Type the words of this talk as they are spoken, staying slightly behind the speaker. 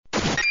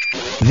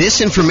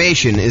This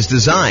information is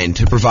designed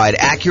to provide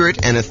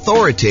accurate and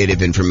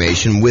authoritative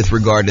information with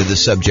regard to the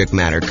subject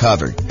matter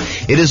covered.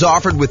 It is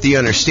offered with the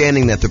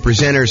understanding that the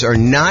presenters are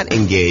not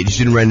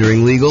engaged in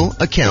rendering legal,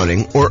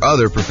 accounting, or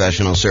other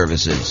professional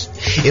services.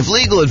 If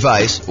legal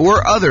advice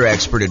or other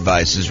expert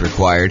advice is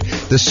required,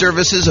 the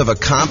services of a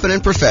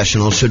competent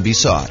professional should be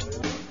sought.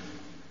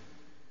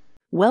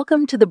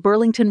 Welcome to the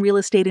Burlington Real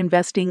Estate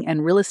Investing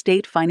and Real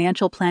Estate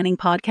Financial Planning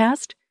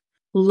Podcast.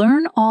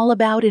 Learn all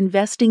about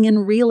investing in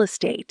real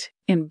estate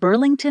in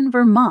Burlington,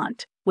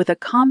 Vermont, with a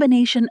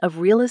combination of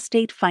real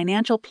estate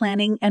financial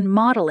planning and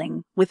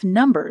modeling with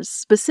numbers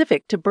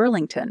specific to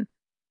Burlington,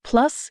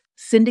 plus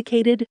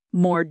syndicated,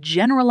 more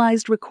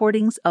generalized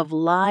recordings of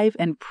live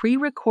and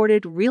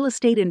pre-recorded real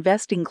estate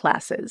investing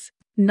classes,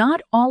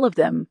 not all of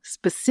them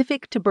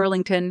specific to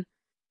Burlington.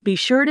 Be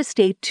sure to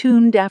stay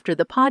tuned after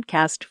the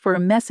podcast for a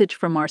message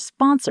from our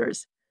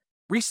sponsors.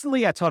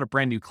 Recently, I taught a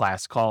brand new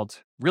class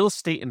called Real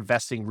Estate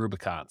Investing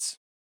Rubicons.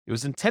 It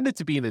was intended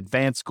to be an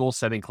advanced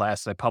goal-setting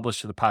class that I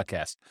published to the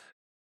podcast.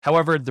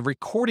 However, the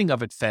recording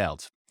of it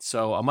failed,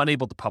 so I'm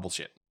unable to publish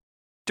it.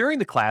 During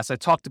the class, I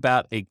talked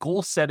about a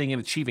goal-setting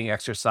and achieving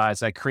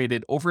exercise I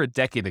created over a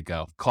decade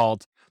ago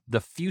called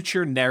the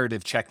Future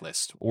Narrative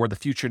Checklist, or the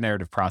Future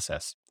Narrative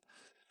Process.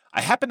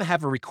 I happen to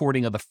have a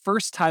recording of the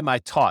first time I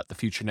taught the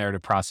Future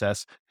Narrative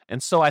Process,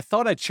 and so I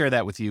thought I'd share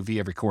that with you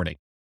via recording.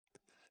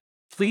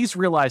 Please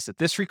realize that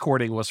this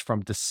recording was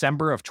from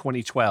December of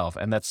 2012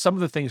 and that some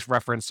of the things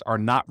referenced are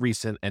not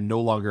recent and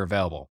no longer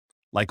available.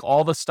 Like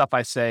all the stuff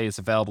I say is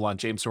available on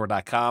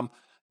jamesorr.com,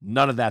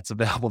 none of that's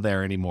available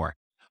there anymore.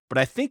 But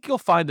I think you'll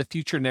find the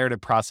Future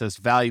Narrative Process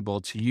valuable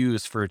to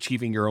use for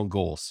achieving your own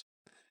goals.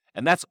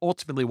 And that's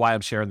ultimately why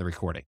I'm sharing the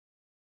recording.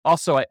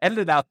 Also, I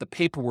edited out the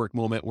paperwork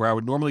moment where I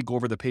would normally go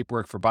over the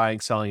paperwork for buying,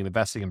 selling, and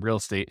investing in real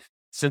estate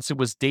since it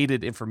was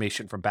dated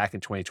information from back in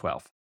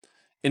 2012.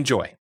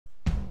 Enjoy.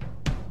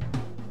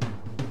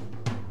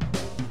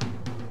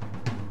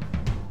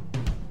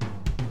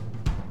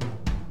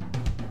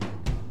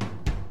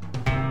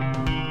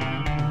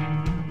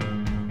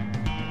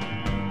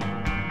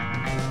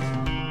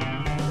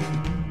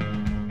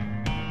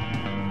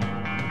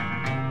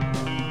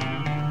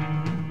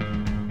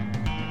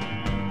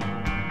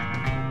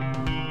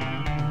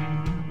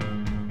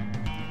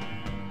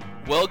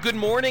 Well, good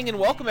morning and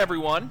welcome,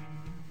 everyone.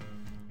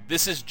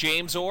 This is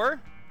James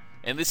Orr,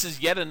 and this is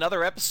yet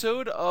another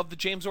episode of The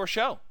James Orr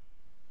Show.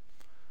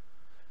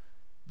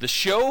 The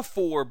show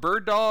for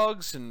bird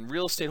dogs and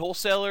real estate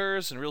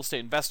wholesalers and real estate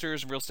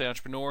investors and real estate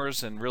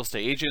entrepreneurs and real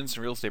estate agents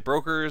and real estate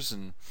brokers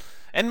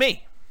and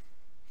me.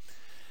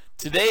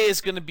 Today is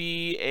going to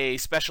be a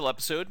special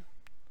episode.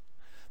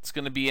 It's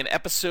going to be an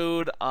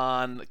episode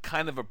on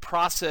kind of a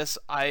process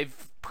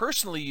I've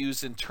personally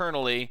used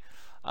internally,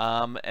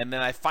 and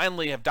then I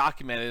finally have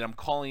documented. I'm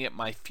calling it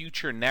my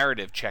Future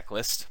Narrative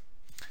Checklist.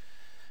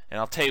 And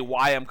I'll tell you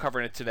why I'm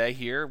covering it today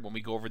here when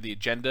we go over the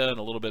agenda and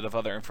a little bit of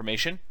other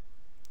information.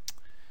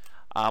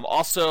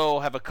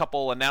 Also have a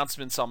couple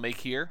announcements I'll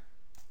make here.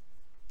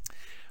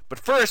 But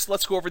first,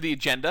 let's go over the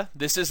agenda.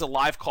 This is a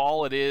live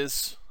call. It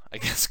is, I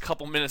guess, a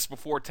couple minutes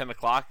before 10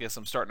 o'clock. I guess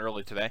I'm starting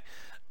early today.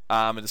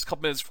 It's a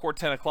couple minutes before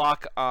 10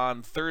 o'clock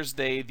on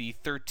Thursday, the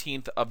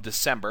 13th of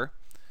December.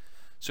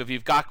 So if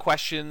you've got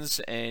questions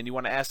and you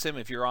want to ask them,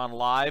 if you're on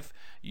live,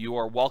 you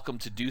are welcome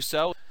to do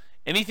so.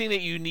 Anything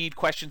that you need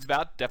questions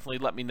about, definitely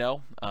let me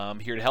know.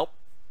 I'm here to help.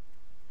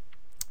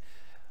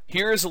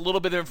 Here's a little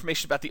bit of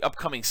information about the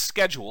upcoming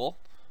schedule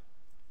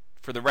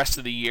for the rest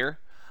of the year.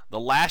 The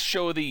last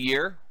show of the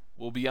year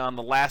will be on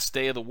the last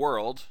day of the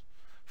world,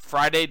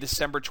 Friday,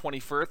 December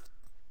 21st,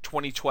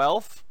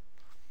 2012.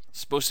 It's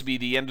supposed to be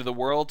the end of the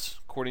world,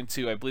 according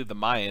to, I believe, the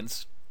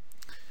Mayans.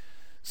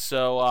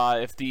 So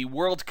if the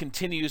world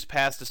continues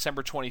past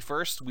December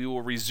 21st, we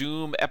will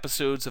resume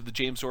episodes of the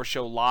James Orr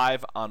Show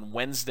live on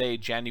Wednesday,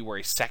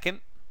 January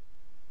 2nd.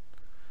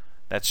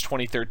 That's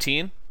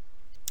 2013.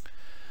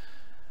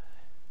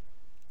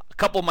 A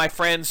couple of my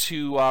friends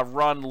who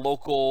run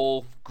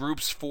local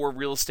groups for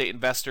real estate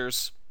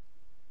investors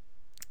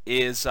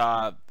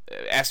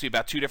asked me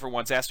about two different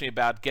ones. Asked me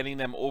about getting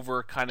them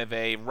over kind of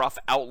a rough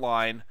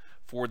outline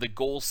for the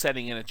goal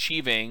setting and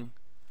achieving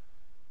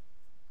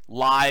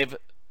live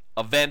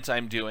event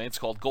I'm doing. It's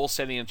called Goal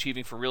Setting and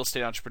Achieving for Real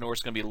Estate Entrepreneurs.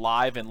 It's going to be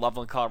live in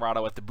Loveland,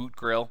 Colorado at the Boot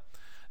Grill,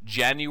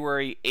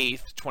 January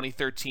 8th,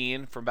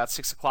 2013, from about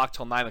 6 o'clock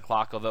till 9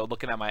 o'clock, although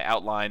looking at my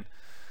outline,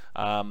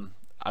 I'm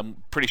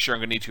pretty sure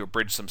I'm going to need to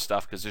abridge some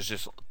stuff because there's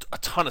just a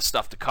ton of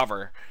stuff to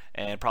cover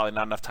and probably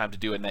not enough time to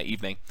do it in that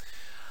evening.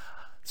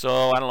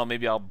 So, I don't know,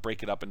 maybe I'll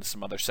break it up into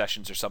some other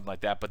sessions or something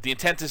like that. But the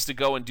intent is to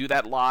go and do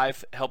that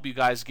live, help you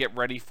guys get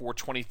ready for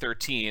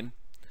 2013.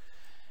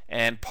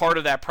 And part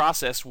of that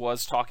process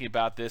was talking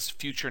about this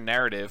future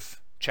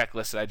narrative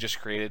checklist that I just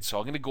created. So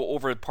I'm going to go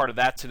over part of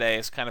that today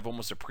as kind of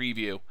almost a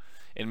preview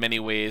in many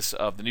ways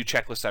of the new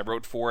checklist I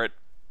wrote for it.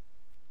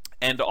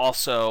 And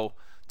also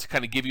to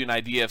kind of give you an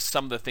idea of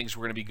some of the things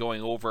we're going to be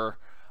going over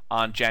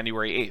on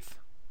January 8th.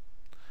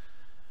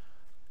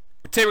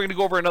 Today we're going to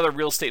go over another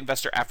real estate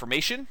investor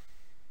affirmation.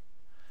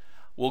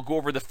 We'll go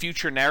over the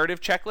future narrative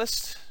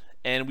checklist,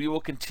 and we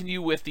will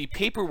continue with the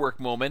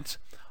paperwork moment.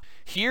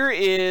 Here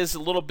is a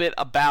little bit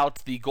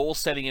about the goal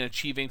setting and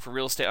achieving for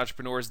real estate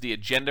entrepreneurs, the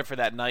agenda for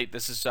that night.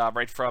 This is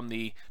right from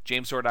the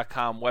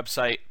jamesor.com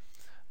website,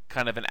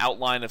 kind of an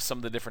outline of some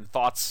of the different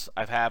thoughts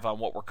I have on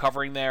what we're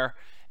covering there.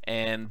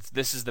 And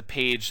this is the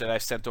page that I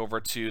sent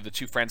over to the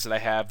two friends that I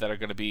have that are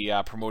going to be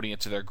promoting it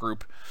to their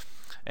group.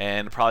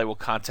 And probably will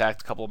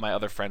contact a couple of my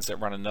other friends that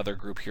run another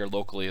group here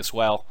locally as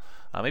well.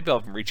 Maybe I'll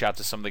even reach out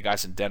to some of the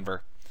guys in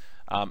Denver.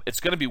 It's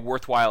going to be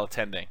worthwhile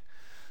attending.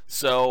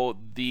 So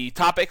the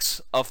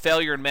topics of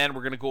failure in men,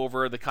 we're going to go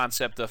over the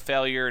concept of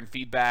failure and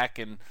feedback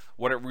and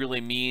what it really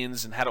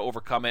means and how to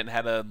overcome it and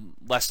how to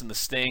lessen the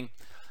sting.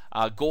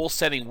 Goal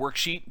setting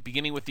worksheet,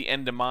 beginning with the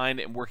end in mind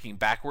and working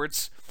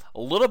backwards.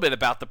 A little bit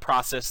about the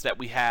process that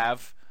we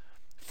have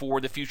for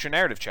the future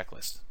narrative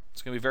checklist.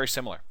 It's going to be very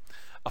similar.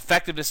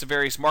 Effectiveness of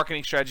various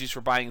marketing strategies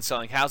for buying and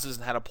selling houses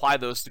and how to apply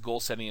those to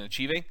goal setting and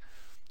achieving.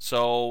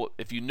 So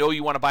if you know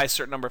you want to buy a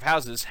certain number of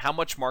houses, how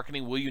much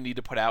marketing will you need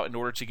to put out in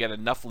order to get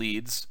enough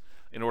leads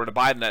in order to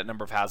buy that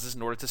number of houses,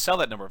 in order to sell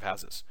that number of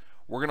houses?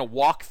 We're going to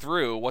walk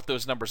through what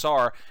those numbers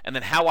are and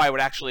then how I would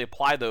actually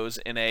apply those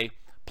in a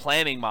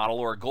planning model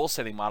or a goal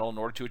setting model in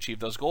order to achieve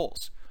those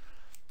goals.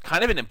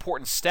 Kind of an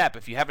important step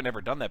if you haven't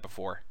ever done that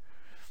before.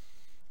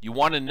 You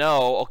want to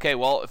know, okay,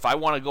 well, if I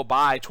want to go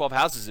buy 12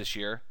 houses this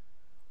year,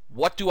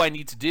 what do I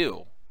need to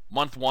do?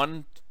 Month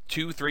 1,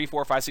 2, 3,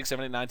 4, 5, 6,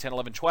 7, 8, 9, 10,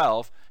 11,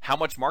 12, how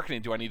much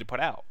marketing do I need to put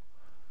out?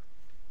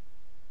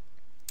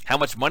 How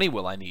much money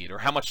will I need? Or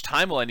how much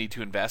time will I need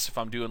to invest if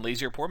I'm doing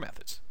lazy or poor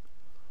methods?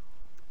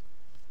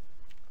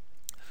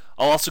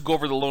 I'll also go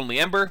over the Lonely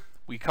Ember.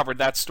 We covered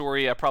that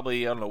story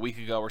probably, a week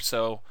ago or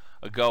so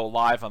ago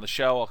live on the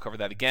show. I'll cover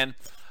that again.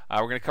 We're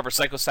going to cover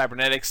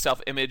psycho-cybernetics,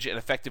 self-image, and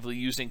effectively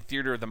using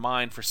theater of the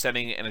mind for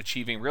setting and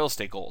achieving real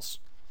estate goals.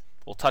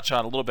 We'll touch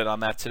on a little bit on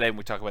that today when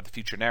we talk about the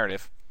future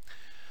narrative.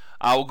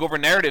 We'll go over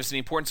narratives and the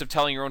importance of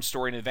telling your own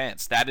story in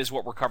advance. That is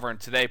what we're covering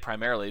today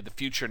primarily. The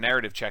future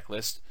narrative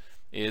checklist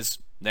is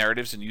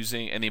narratives and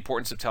the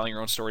importance of telling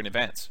your own story in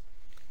advance.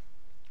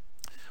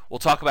 We'll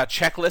talk about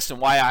checklists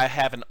and why I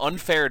have an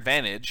unfair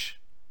advantage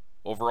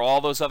over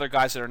all those other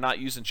guys that are not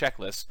using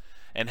checklists,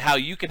 and how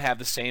you can have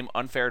the same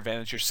unfair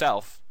advantage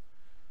yourself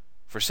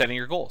for setting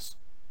your goals.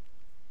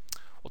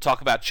 We'll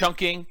talk about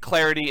chunking,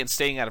 clarity, and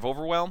staying out of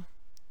overwhelm.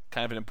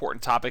 Kind of an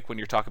important topic when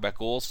you're talking about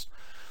goals.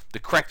 The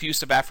correct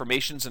use of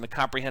affirmations and a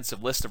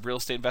comprehensive list of real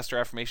estate investor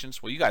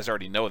affirmations. Well, you guys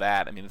already know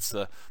that. I mean, it's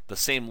the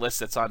same list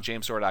that's on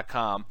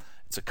jamesor.com.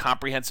 It's a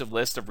comprehensive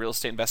list of real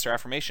estate investor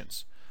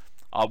affirmations.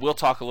 We'll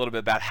talk a little bit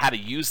about how to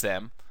use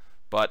them,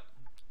 but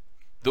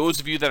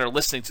those of you that are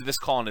listening to this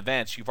call in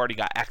advance, you've already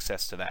got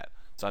access to that.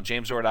 It's on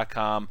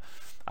jamesor.com.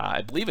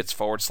 I believe it's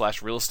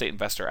 / real estate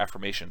investor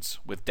affirmations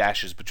with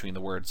dashes between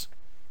the words.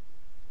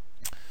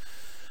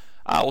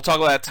 We'll talk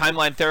about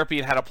timeline therapy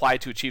and how to apply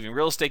it to achieving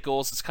real estate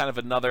goals. It's kind of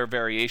another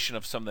variation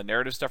of some of the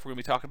narrative stuff we're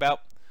going to be talking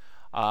about.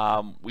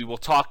 We will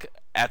talk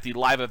at the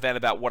live event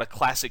about what a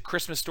classic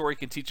Christmas story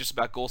can teach us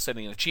about goal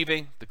setting and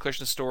achieving. The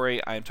Christmas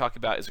story I am talking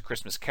about is A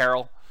Christmas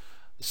Carol,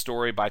 the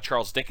story by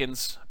Charles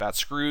Dickens about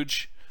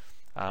Scrooge.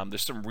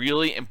 There's some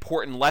really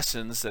important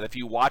lessons that if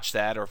you watch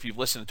that, or if you've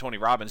listened to Tony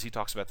Robbins, he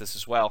talks about this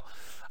as well.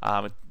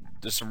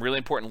 There's some really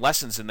important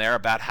lessons in there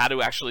about how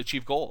to actually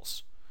achieve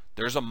goals.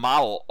 There's a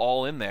model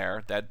all in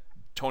there that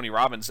Tony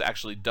Robbins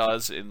actually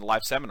does in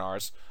live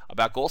seminars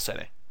about goal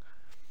setting.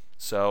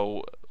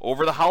 So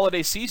over the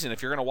holiday season,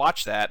 if you're going to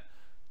watch that,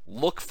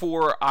 look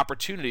for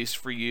opportunities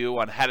for you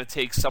on how to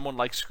take someone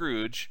like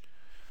Scrooge,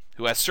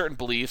 who has certain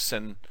beliefs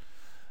and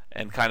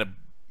kind of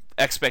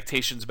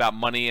expectations about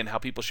money and how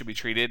people should be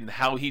treated, and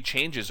how he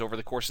changes over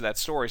the course of that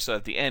story so that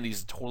at the end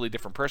he's a totally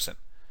different person.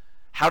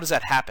 How does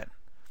that happen?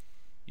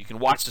 You can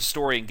watch the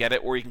story and get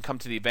it, or you can come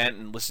to the event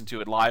and listen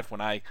to it live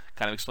when I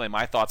kind of explain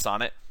my thoughts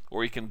on it,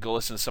 or you can go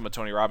listen to some of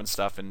Tony Robbins'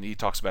 stuff and he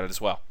talks about it as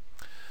well.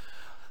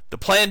 The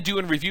plan, do,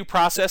 and review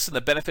process and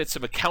the benefits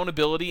of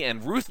accountability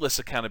and ruthless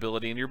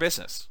accountability in your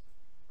business.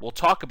 We'll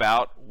talk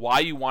about why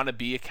you want to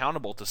be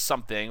accountable to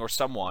something or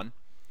someone,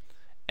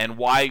 and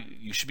why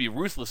you should be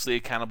ruthlessly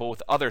accountable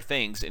with other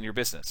things in your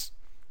business.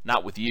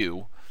 Not with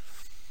you.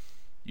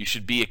 You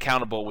should be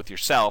accountable with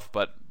yourself,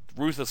 but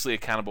ruthlessly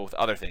accountable with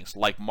other things,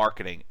 like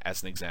marketing,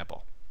 as an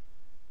example.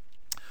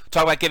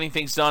 Talk about getting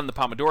things done, the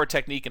Pomodoro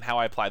technique, and how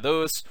I apply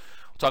those.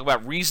 We'll talk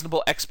about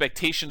reasonable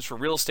expectations for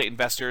real estate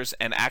investors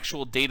and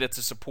actual data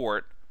to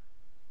support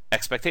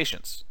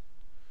expectations.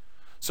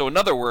 So in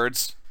other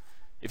words,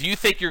 if you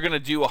think you're going to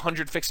do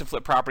 100 fix and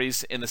flip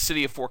properties in the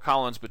city of Fort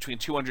Collins between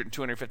 200 and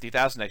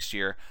 250,000 next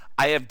year,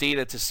 I have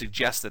data to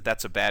suggest that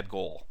that's a bad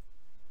goal.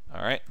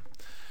 All right.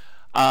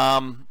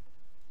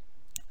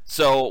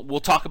 So we'll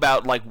talk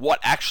about like what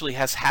actually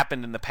has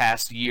happened in the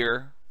past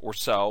year or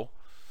so,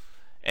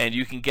 and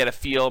you can get a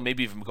feel,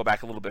 maybe even go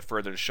back a little bit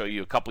further to show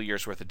you a couple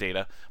years worth of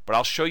data. But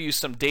I'll show you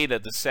some data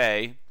to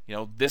say, you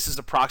know, this is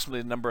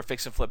approximately the number of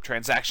fix and flip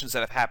transactions that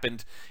have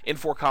happened in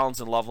Fort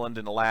Collins and Loveland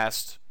in the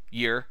last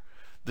year.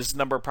 this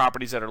number of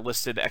properties that are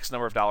listed X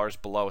number of dollars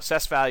below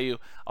assessed value.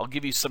 I'll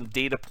give you some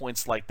data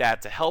points like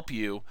that to help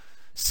you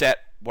set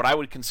what I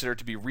would consider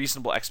to be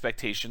reasonable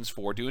expectations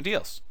for doing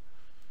deals.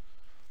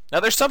 Now,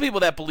 there's some people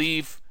that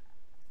believe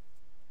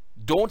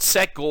don't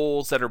set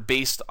goals that are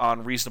based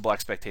on reasonable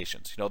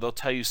expectations. They'll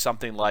tell you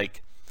something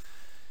like,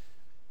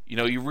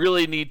 you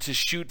really need to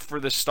shoot for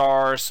the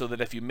stars so that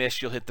if you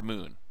miss, you'll hit the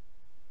moon.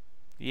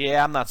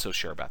 Yeah, I'm not so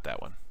sure about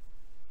that one.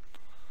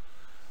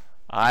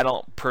 I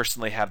don't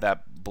personally have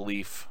that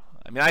belief.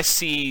 I mean, I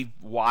see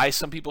why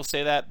some people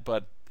say that,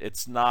 but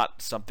it's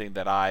not something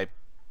that I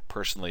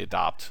personally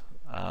adopt.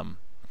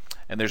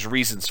 And there's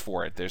reasons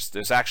for it.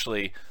 There's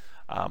actually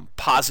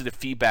positive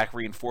feedback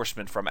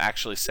reinforcement from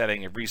actually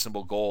setting a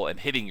reasonable goal and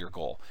hitting your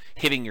goal,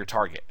 hitting your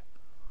target.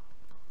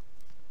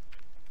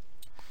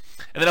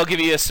 And then I'll give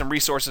you some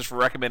resources for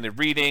recommended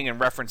reading and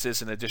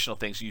references and additional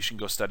things you should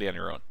go study on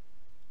your own.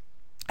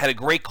 I had a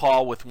great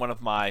call with one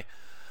of my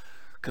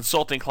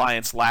consulting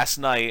clients last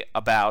night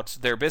about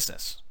their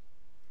business.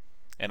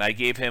 And I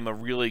gave him a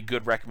really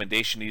good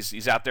recommendation.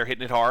 He's out there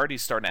hitting it hard.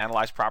 He's starting to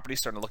analyze properties,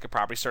 starting to look at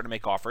properties, starting to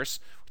make offers.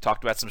 We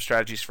talked about some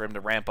strategies for him to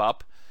ramp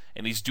up.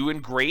 And he's doing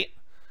great.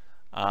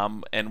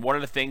 And one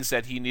of the things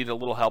that he needed a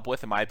little help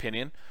with, in my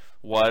opinion,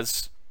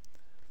 was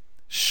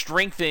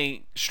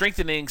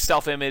strengthening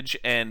self-image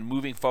and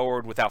moving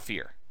forward without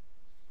fear.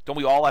 Don't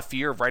we all have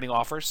fear of writing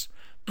offers?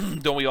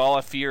 Don't we all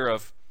have fear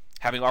of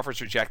having offers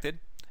rejected?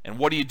 And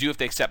what do you do if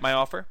they accept my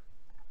offer?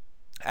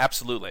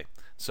 Absolutely.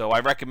 So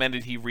I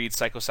recommended he read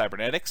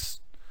Psycho-Cybernetics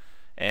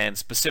and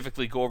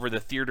specifically go over the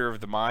theater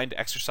of the mind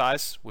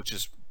exercise, which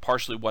is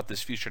partially what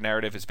this future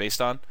narrative is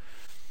based on.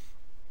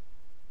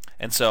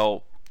 And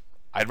so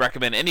I'd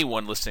recommend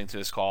anyone listening to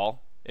this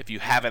call, if you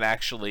haven't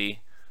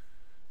actually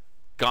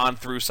gone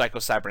through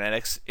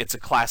Psycho-Cybernetics, it's a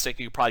classic.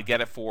 You could probably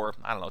get it for,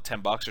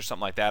 $10 or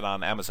something like that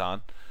on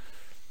Amazon.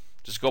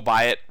 Just go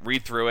buy it,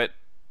 read through it.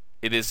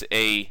 It is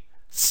a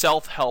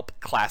self-help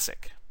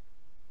classic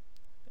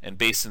and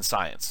based in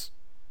science.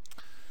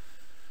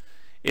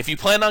 If you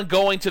plan on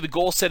going to the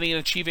goal setting and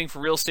achieving for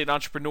real estate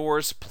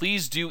entrepreneurs,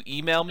 please do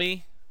email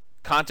me,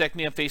 contact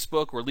me on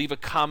Facebook, or leave a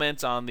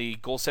comment on the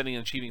goal setting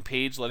and achieving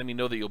page letting me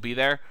know that you'll be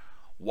there.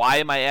 Why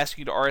am I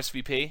asking you to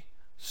RSVP?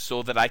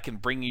 So that I can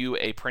bring you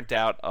a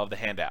printout of the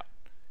handout.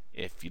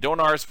 If you don't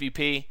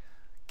RSVP,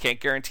 can't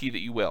guarantee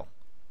that you will.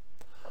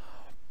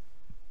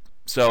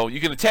 So you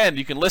can attend,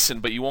 you can listen,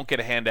 but you won't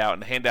get a handout,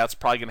 and the handout's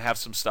probably going to have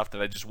some stuff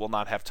that I just will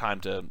not have time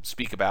to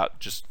speak about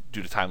just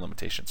due to time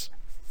limitations.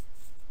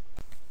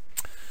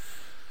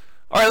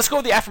 All right, let's go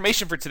with the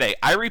affirmation for today.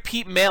 I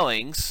repeat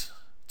mailings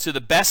to the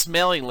best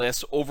mailing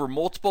list over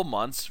multiple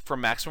months for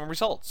maximum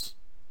results.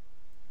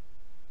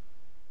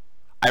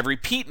 I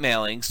repeat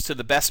mailings to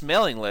the best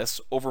mailing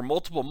lists over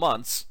multiple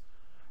months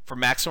for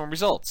maximum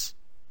results.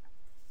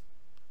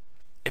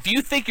 If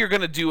you think you're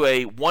going to do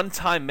a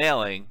one-time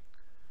mailing,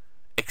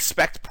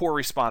 expect poor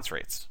response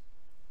rates.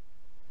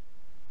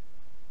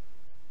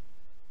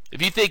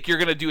 If you think you're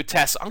going to do a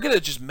test, I'm going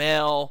to just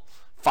mail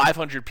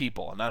 500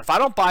 people. And if I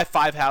don't buy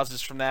 5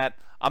 houses from that,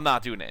 I'm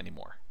not doing it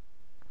anymore.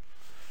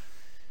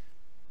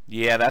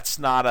 Yeah, that's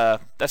not a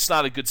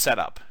good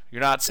setup.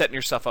 You're not setting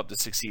yourself up to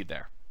succeed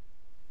there.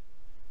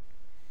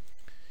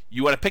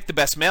 You want to pick the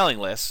best mailing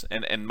lists,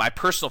 and my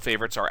personal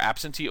favorites are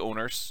absentee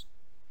owners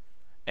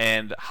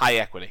and high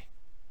equity.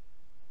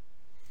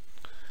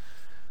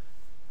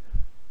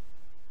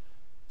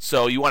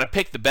 So you want to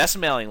pick the best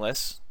mailing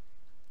lists,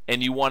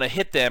 and you want to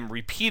hit them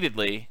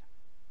repeatedly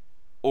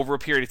over a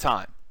period of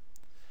time.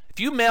 If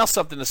you mail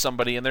something to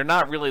somebody and they're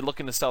not really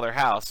looking to sell their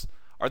house,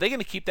 are they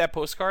going to keep that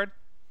postcard?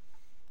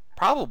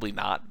 Probably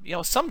not.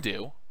 Some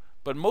do,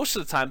 but most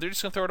of the time they're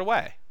just going to throw it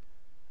away.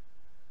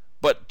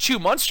 But 2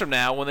 months from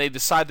now, when they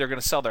decide they're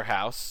going to sell their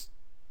house,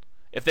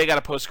 if they got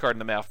a postcard in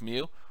the mail from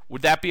you,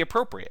 would that be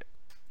appropriate?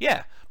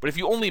 Yeah, but if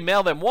you only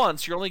mail them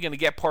once, you're only going to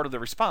get part of the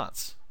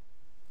response.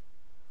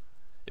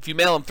 If you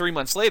mail them 3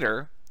 months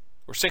later,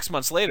 or 6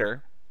 months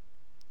later,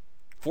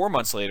 4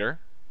 months later,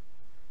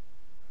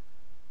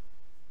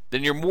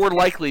 then you're more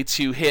likely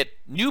to hit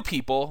new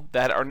people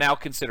that are now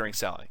considering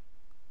selling.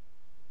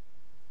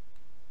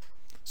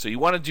 So you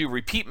want to do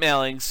repeat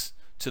mailings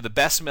to the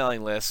best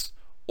mailing list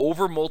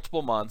over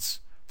multiple months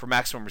for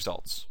maximum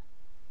results.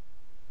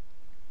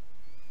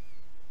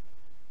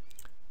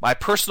 My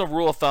personal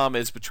rule of thumb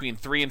is between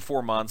 3 and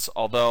 4 months,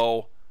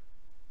 although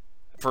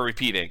for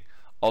repeating.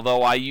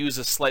 Although I use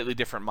a slightly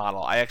different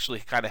model. I actually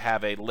kind of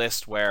have a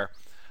list where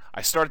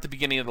I start at the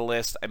beginning of the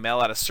list, I mail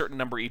out a certain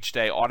number each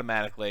day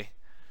automatically,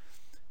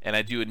 and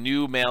I do a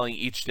new mailing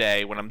each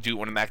day when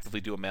I'm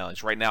actively doing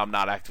mailings. Right now I'm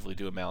not actively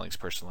doing mailings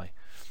personally.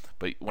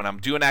 But when I'm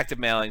doing active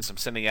mailings, I'm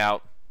sending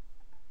out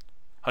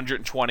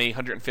 120,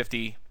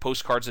 150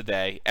 postcards a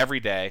day, every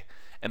day.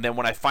 And then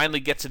when I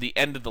finally get to the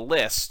end of the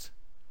list,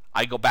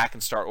 I go back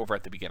and start over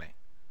at the beginning.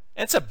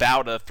 And it's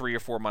about a 3 or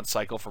 4 month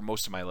cycle for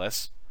most of my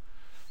lists.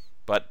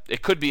 But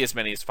it could be as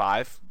many as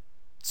 5.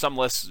 Some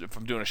lists, if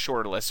I'm doing a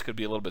shorter list, could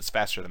be a little bit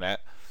faster than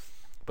that.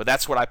 But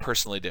that's what I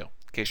personally do.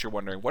 In case you're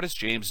wondering, what does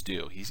James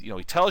do? He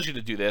tells you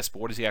to do this, but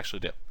what does he actually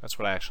do? That's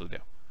what I actually do.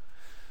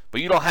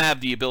 But you don't have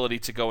the ability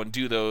to go and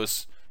do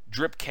those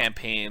drip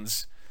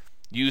campaigns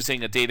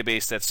using a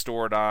database that's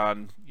stored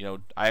on,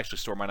 I actually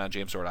store mine on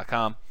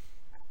jamesdoor.com.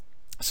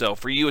 So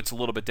for you, it's a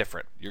little bit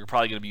different. You're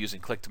probably going to be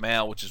using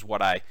click-to-mail, which is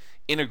what I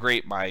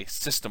integrate my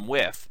system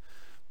with,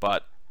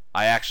 but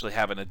I actually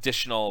have an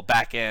additional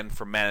back end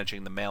for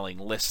managing the mailing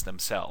lists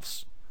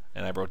themselves.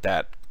 And I wrote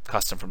that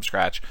custom from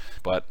scratch,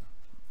 but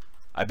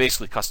I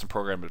basically custom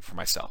programmed it for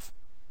myself.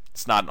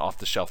 It's not an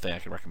off-the-shelf thing I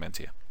can recommend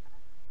to you.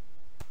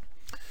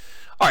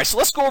 All right, so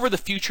let's go over the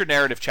future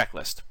narrative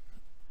checklist.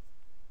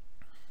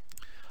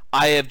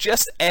 I have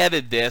just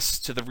added this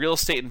to the real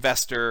estate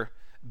investor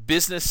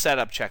business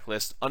setup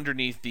checklist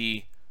underneath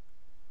the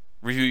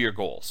review your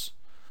goals.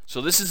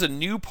 So this is a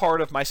new part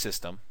of my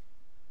system,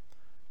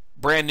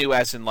 brand new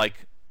as in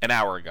like an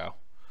hour ago.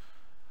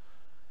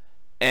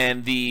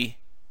 And the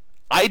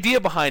idea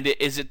behind it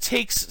is it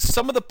takes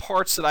some of the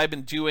parts that I've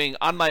been doing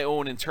on my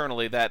own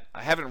internally that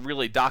I haven't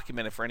really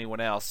documented for anyone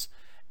else,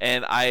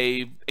 and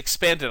I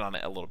expanded on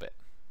it a little bit.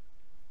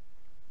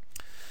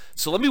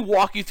 So let me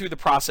walk you through the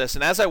process,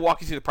 and as I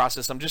walk you through the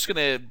process, I'm just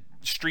going to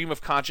stream of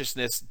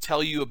consciousness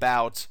tell you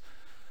about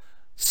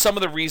some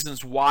of the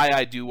reasons why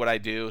I do what I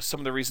do,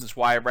 some of the reasons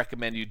why I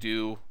recommend you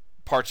do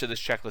parts of this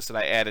checklist that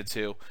I added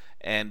to,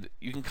 and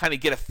you can kind of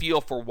get a feel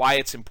for why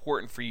it's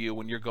important for you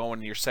when you're going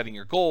and you're setting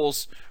your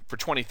goals for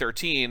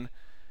 2013,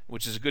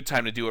 which is a good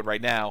time to do it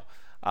right now,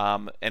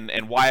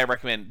 and why I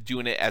recommend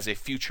doing it as a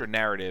future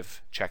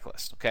narrative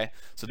checklist. Okay,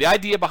 so the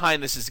idea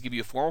behind this is to give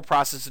you a formal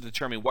process to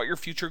determine what your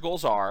future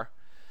goals are,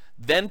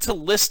 then to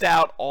list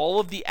out all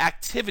of the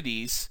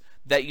activities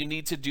that you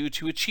need to do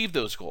to achieve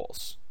those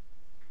goals.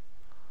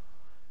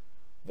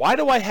 Why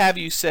do I have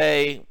you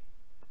say,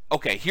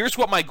 okay, here's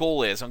what my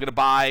goal is. I'm going to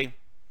buy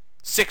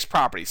 6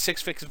 properties,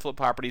 6 fix and flip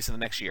properties in the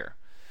next year.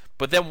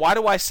 But then why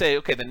do I say,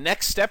 okay, the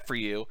next step for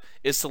you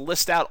is to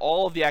list out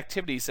all of the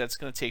activities that it's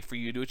going to take for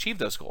you to achieve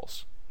those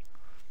goals?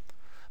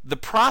 The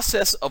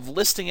process of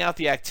listing out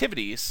the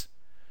activities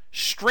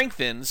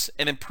strengthens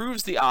and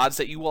improves the odds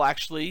that you will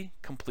actually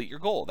complete your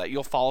goal, that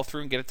you'll follow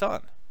through and get it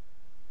done.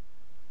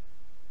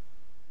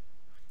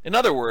 In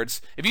other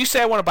words, if you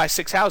say I want to buy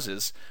 6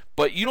 houses,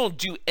 but you don't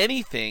do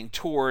anything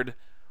toward,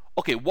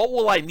 okay, what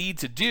will I need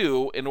to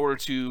do in order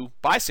to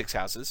buy 6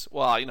 houses?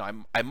 Well,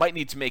 I might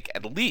need to make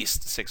at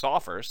least 6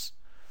 offers.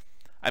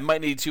 I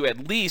might need to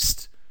at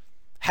least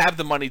have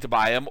the money to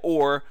buy them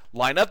or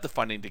line up the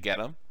funding to get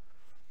them.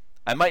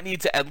 I might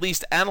need to at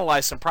least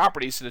analyze some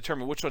properties to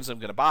determine which ones I'm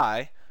going to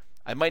buy.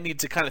 I might need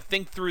to kind of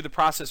think through the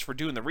process for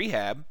doing the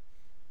rehab.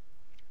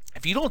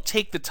 If you don't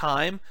take the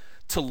time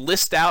to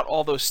list out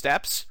all those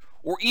steps,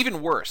 or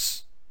even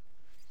worse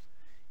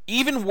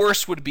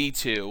would be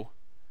to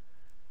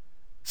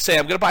say,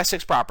 I'm going to buy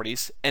 6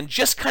 properties, and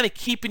just kind of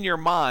keep in your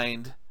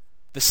mind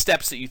the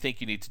steps that you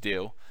think you need to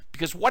do.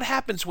 Because what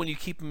happens when you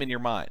keep them in your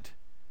mind?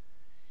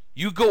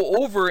 You go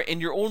over in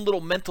your own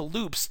little mental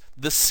loops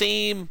the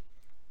same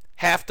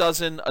half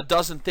dozen, a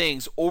dozen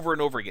things over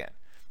and over again.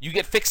 You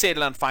get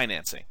fixated on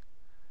financing.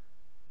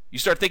 You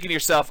start thinking to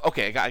yourself,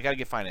 okay, I got to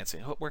get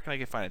financing. Where can I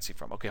get financing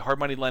from? Okay, hard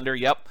money lender,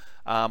 yep.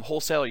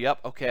 Wholesaler, yep,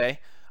 okay.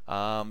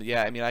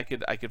 Yeah,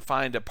 I could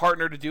find a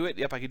partner to do it.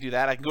 Yep, I could do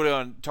that. I can go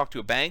down and talk to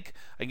a bank.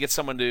 I can get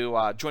someone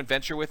to joint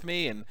venture with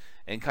me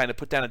and kind of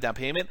put down a down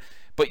payment.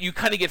 But you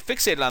kind of get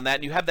fixated on that,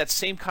 and you have that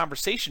same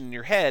conversation in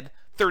your head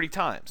 30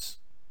 times,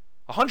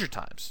 100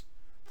 times,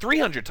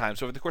 300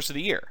 times over the course of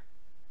the year.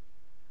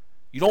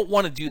 You don't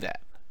want to do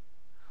that.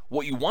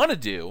 What you want to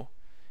do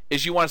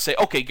is you want to say,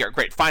 okay,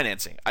 great,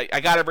 financing. I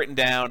got it written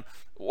down.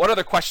 What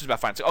other questions about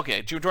financing?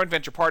 Okay, joint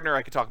venture partner,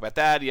 I could talk about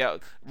that. Yeah,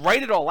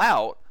 write it all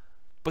out.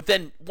 But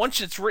then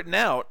once it's written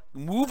out,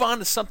 move on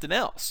to something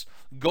else.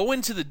 Go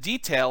into the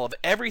detail of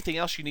everything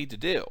else you need to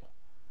do.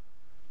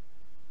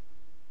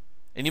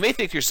 And you may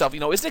think to yourself,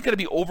 isn't it going to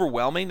be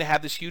overwhelming to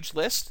have this huge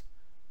list?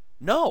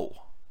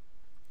 No.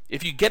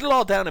 If you get it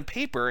all down in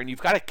paper and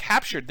you've got it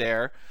captured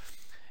there,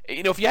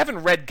 if you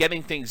haven't read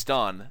Getting Things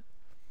Done,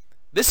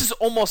 this is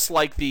almost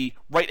like the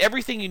write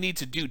everything you need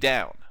to do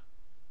down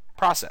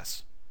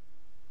process.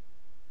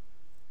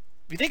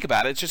 If you think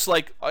about it, it's just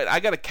like, I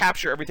got to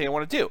capture everything I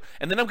want to do.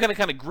 And then I'm going to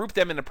kind of group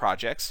them into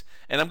projects,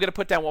 and I'm going to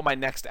put down what my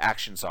next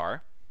actions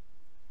are.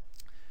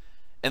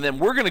 And then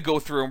we're going to go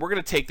through and we're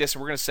going to take this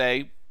and we're going to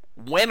say,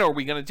 when are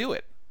we going to do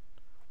it?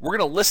 We're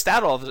going to list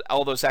out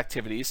all those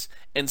activities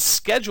and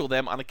schedule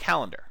them on a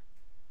calendar.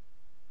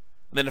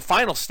 And then the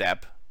final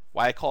step,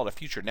 why I call it a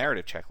future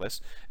narrative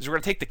checklist, is we're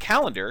going to take the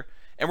calendar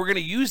and we're going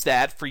to use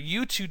that for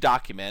you to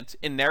document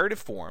in narrative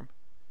form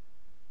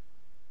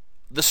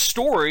the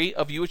story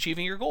of you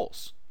achieving your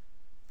goals.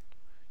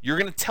 You're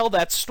going to tell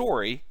that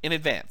story in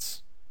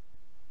advance.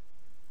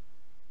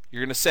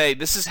 You're going to say,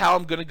 this is how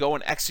I'm going to go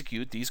and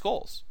execute these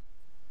goals.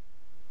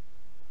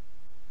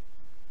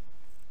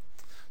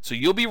 So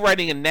you'll be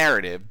writing a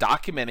narrative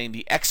documenting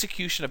the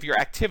execution of your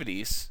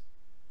activities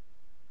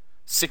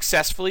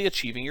successfully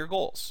achieving your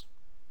goals.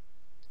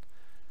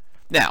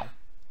 Now,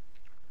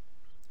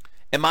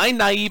 am I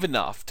naive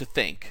enough to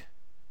think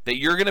that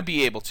you're going to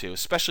be able to,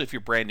 especially if you're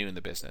brand new in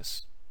the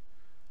business,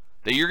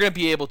 that you're going to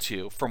be able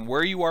to, from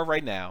where you are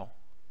right now,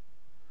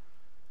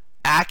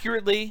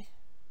 accurately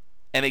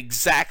and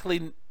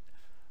exactly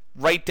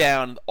write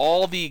down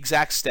all the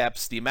exact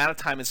steps, the amount of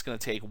time it's going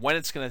to take, when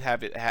it's going to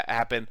have it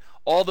happen,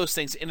 all those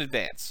things in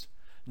advance.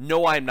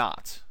 No, I'm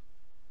not.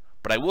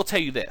 But I will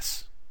tell you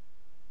this.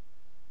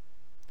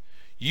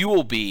 You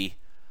will be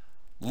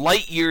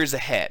light years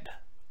ahead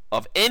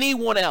of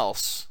anyone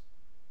else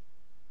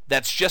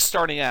that's just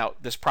starting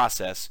out this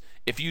process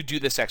if you do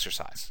this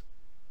exercise.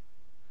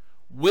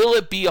 Will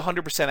it be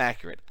 100%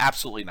 accurate?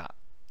 Absolutely not.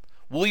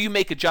 Will you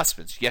make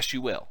adjustments? Yes,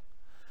 you will.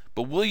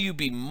 But will you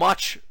be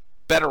much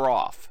better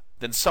off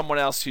than someone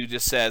else who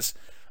just says,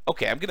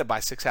 okay, I'm going to buy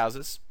 6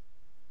 houses,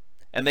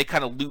 and they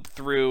kind of loop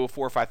through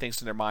 4 or 5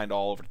 things in their mind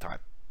all over the time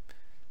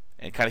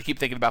and kind of keep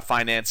thinking about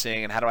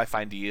financing and how do I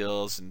find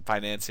deals and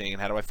financing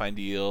and how do I find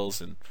deals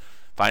and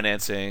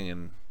financing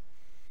and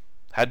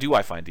how do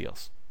I find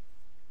deals?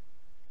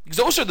 Because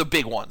those are the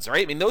big ones,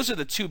 right? I mean, those are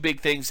the 2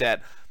 big things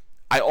that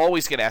I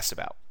always get asked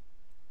about.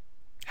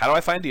 How do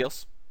I find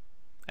deals?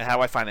 And how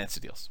do I finance the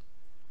deals?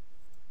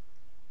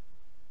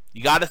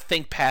 You got to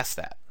think past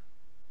that.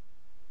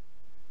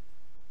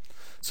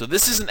 So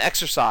this is an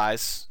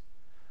exercise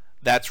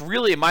that's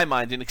really, in my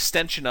mind, an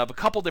extension of a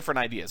couple different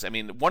ideas. I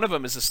mean, one of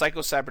them is the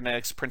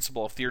psychocybernetics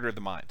principle of theater of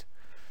the mind.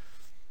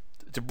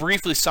 To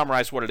briefly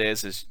summarize what it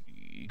is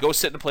you go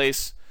sit in a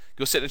place,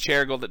 go sit in a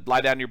chair, go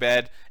lie down in your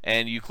bed,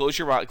 and you close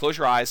your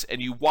eyes,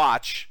 and you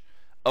watch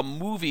a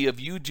movie of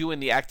you doing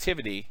the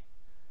activity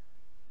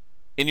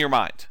in your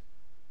mind.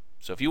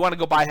 So if you want to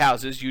go buy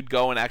houses, you'd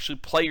go and actually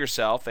play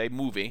yourself a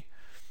movie,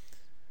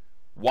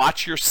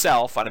 watch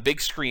yourself on a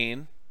big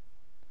screen,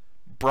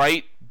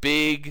 bright,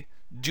 big,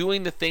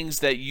 doing the things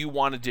that you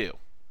want to do.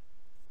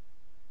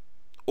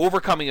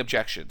 Overcoming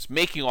objections,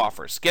 making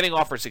offers, getting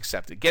offers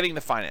accepted, getting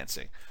the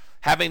financing,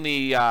 having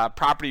the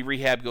property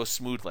rehab go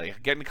smoothly,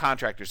 getting the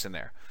contractors in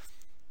there.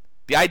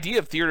 The idea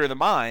of theater of the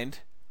mind,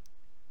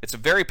 it's a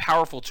very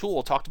powerful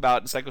tool talked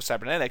about in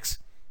psychocybernetics,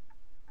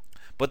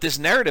 but this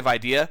narrative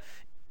idea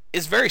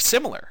is very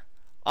similar.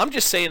 I'm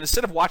just saying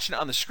instead of watching it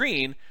on the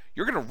screen,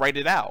 you're going to write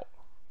it out.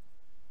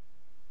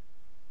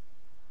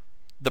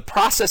 The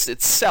process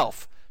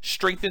itself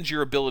strengthens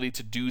your ability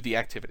to do the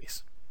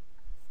activities.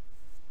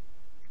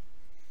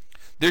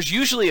 There's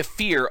usually a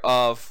fear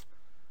of,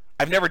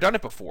 I've never done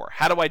it before.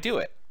 How do I do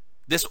it?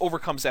 This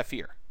overcomes that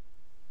fear.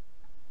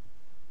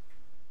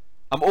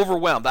 I'm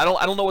overwhelmed. I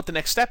don't know what the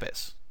next step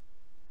is.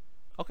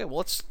 Okay, well,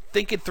 let's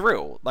think it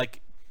through.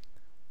 Like,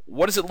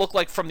 what does it look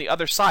like from the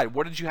other side?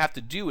 What did you have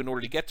to do in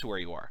order to get to where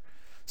you are?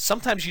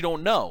 Sometimes you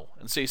don't know.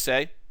 And so you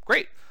say,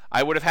 great,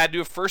 I would have had to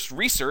have first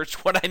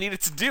researched what I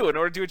needed to do in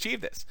order to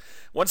achieve this.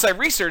 Once I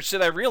researched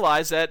it, I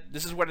realized that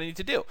this is what I need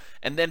to do.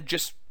 And then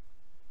just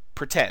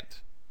pretend.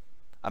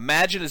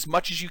 Imagine as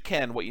much as you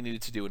can what you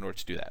needed to do in order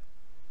to do that.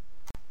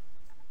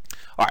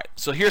 All right,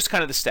 so here's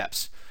kind of the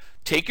steps.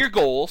 Take your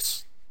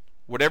goals,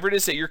 whatever it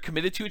is that you're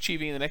committed to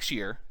achieving in the next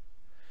year,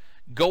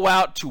 go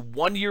out to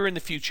 1 year in the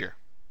future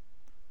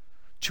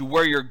to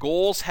where your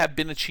goals have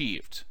been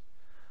achieved.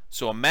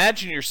 So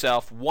imagine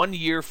yourself 1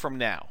 year from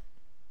now.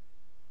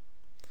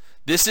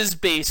 This is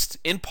based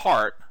in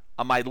part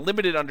on my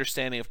limited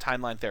understanding of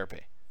timeline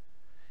therapy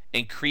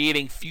and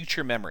creating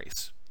future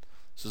memories.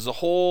 So there's a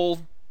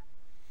whole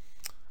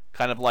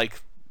kind of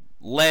like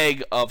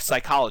leg of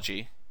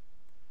psychology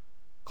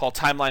called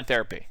timeline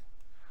therapy,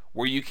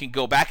 where you can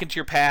go back into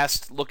your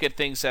past, look at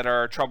things that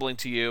are troubling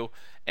to you,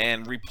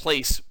 and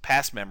replace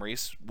past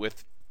memories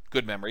with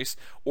good memories.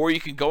 Or you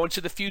can go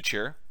into the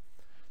future,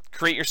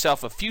 create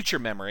yourself a future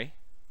memory,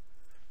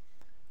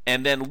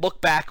 and then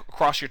look back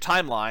across your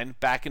timeline,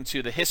 back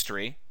into the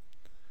history,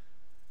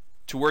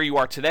 to where you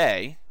are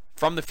today,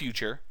 from the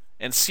future,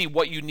 and see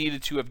what you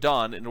needed to have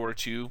done in order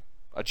to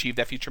achieve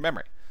that future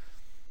memory.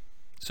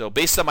 So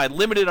based on my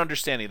limited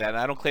understanding of that, and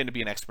I don't claim to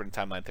be an expert in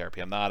timeline therapy.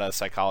 I'm not a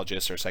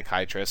psychologist or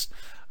psychiatrist,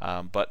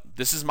 but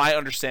this is my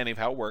understanding of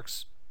how it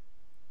works.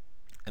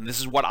 And this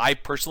is what I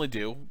personally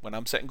do when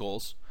I'm setting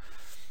goals.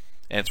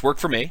 And it's worked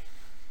for me.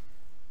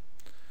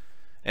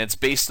 And it's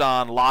based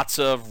on lots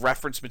of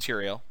reference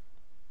material.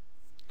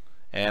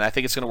 And I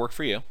think it's going to work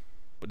for you.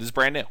 But this is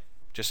brand new.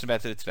 Just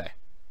invented it today.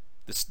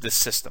 This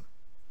system.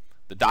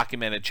 The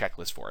documented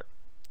checklist for it.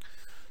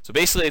 So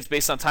basically, it's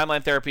based on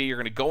timeline therapy. You're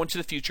going to go into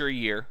the future a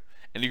year.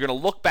 And you're going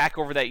to look back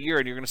over that year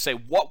and you're going to say,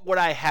 what would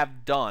I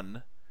have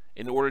done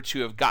in order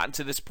to have gotten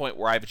to this point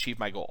where I've achieved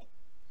my goal?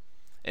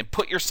 And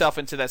put yourself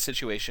into that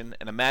situation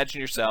and imagine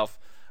yourself,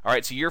 all right,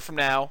 it's a year from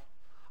now.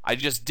 I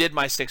just did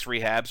my 6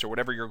 rehabs or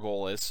whatever your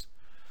goal is.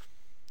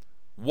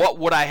 What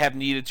would I have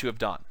needed to have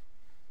done?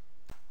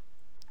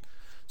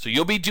 So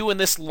you'll be doing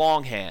this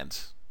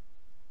longhand,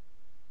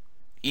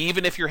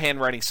 even if your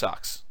handwriting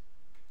sucks.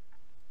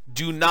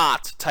 Do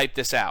not type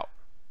this out.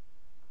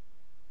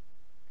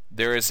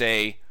 There is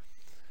a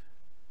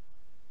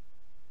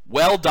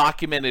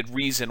well-documented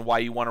reason why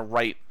you want to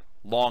write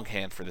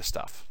longhand for this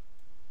stuff.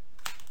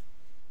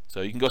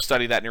 So you can go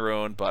study that on your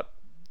own, but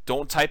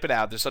don't type it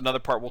out. There's another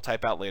part we'll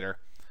type out later.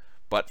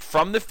 But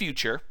from the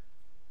future,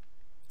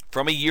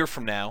 from a year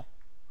from now,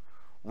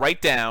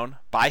 write down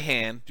by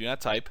hand, do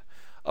not type,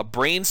 a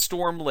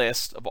brainstorm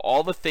list of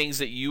all the things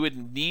that you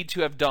would need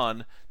to have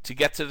done to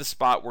get to the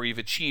spot where you've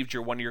achieved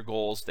one of your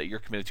goals that you're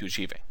committed to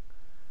achieving.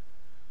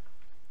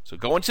 So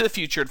go into the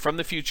future, and from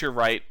the future,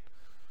 write,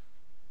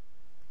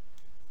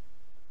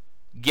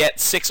 get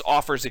 6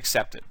 offers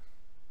accepted.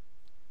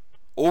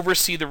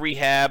 Oversee the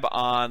rehab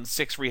on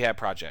 6 rehab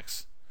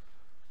projects.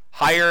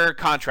 Hire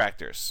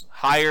contractors.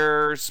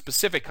 Hire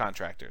specific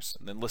contractors.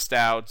 And then list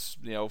out,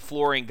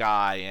 flooring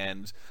guy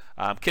and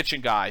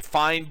kitchen guy.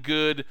 Find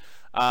good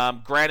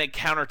granite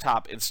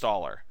countertop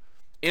installer.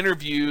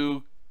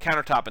 Interview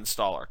countertop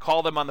installer.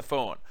 Call them on the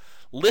phone.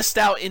 List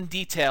out in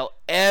detail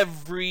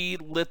every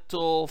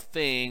little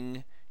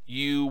thing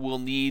you will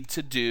need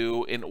to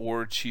do in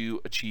order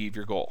to achieve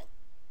your goal.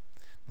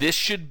 This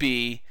should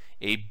be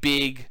a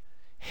big,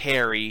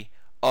 hairy,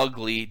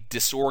 ugly,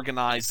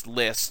 disorganized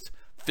list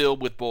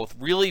filled with both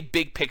really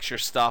big picture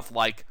stuff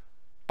like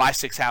buy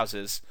 6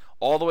 houses,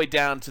 all the way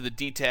down to the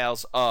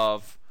details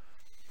of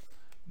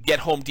get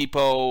Home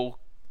Depot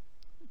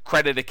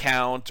credit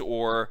account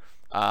or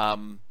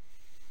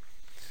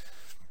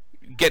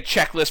get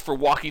checklist for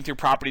walking through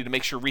property to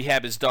make sure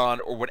rehab is done,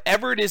 or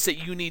whatever it is that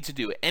you need to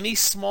do. Any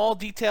small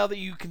detail that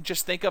you can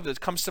just think of that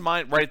comes to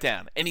mind, write it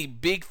down. Any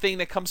big thing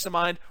that comes to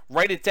mind,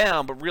 write it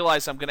down, but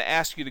realize I'm going to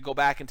ask you to go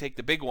back and take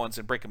the big ones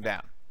and break them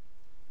down.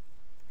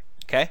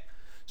 Okay?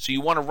 So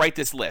you want to write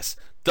this list.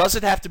 Does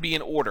it have to be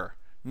in order?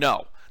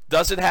 No.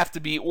 Does it have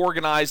to be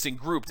organized and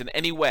grouped in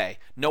any way?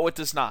 No, it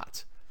does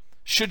not.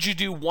 Should you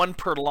do 1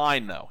 per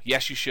line, though?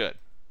 Yes, you should.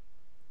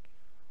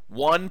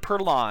 1 per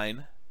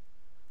line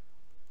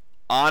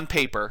on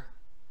paper.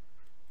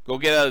 Go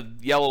get a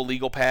yellow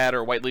legal pad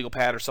or a white legal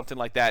pad or something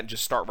like that and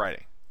just start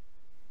writing.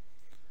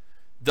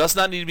 Does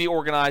not need to be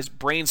organized.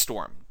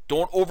 Brainstorm.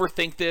 Don't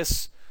overthink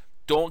this.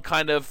 Don't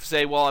kind of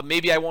say, well,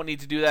 maybe I won't need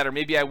to do that or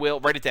maybe I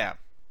will. Write it down.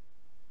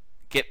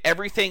 Get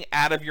everything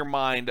out of your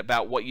mind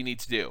about what you need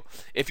to do.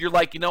 If you're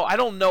like, I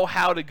don't know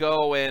how to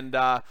go and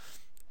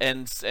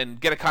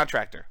get a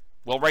contractor.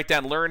 Well, write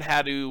down, learn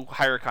how to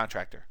hire a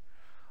contractor.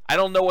 I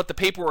don't know what the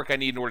paperwork I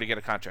need in order to get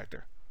a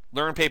contractor.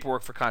 Learn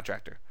paperwork for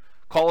contractor.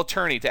 Call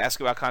attorney to ask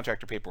about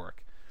contractor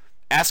paperwork.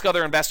 Ask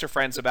other investor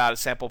friends about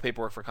sample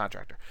paperwork for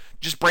contractor.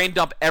 Just brain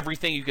dump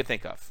everything you could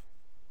think of.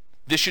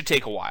 This should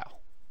take a while.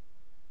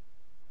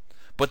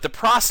 But the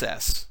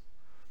process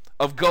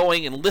of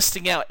going and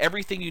listing out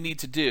everything you need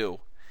to do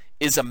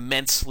is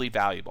immensely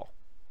valuable.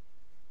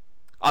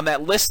 On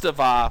that list of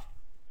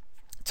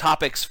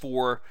topics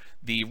for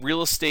the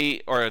real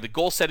estate or the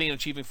goal setting and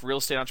achieving for real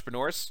estate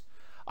entrepreneurs,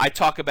 I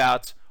talk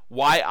about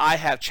why I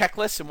have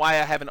checklists and why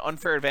I have an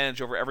unfair advantage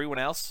over everyone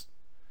else,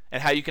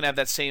 and how you can have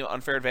that same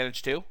unfair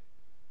advantage too.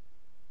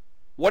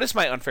 What is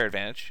my unfair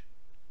advantage?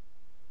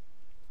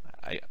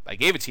 I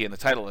gave it to you in the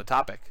title of the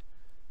topic.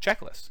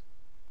 Checklist.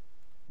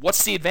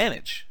 What's the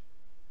advantage?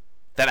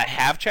 That I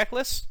have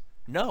checklists?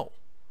 No.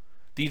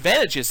 The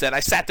advantage is that I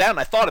sat down and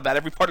I thought about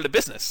every part of the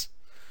business.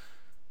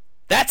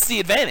 That's the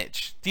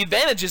advantage. The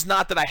advantage is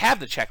not that I have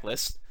the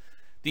checklist.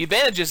 The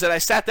advantage is that I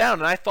sat down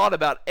and I thought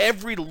about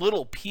every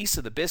little piece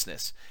of the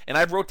business. And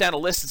I wrote down a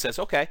list that says,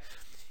 okay,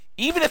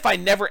 even if I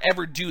never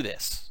ever do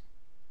this,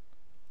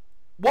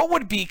 what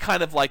would be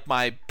kind of like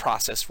my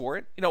process for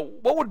it?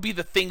 What would be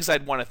the things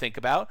I'd want to think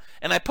about?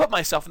 And I put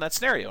myself in that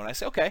scenario and I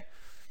say, okay,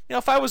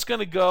 if I was going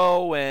to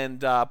go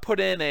and put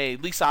in a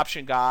lease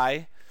option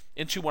guy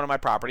into one of my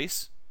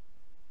properties,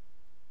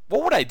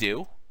 what would I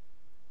do?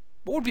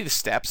 What would be the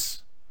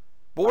steps?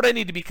 What would I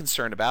need to be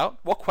concerned about?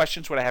 What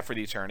questions would I have for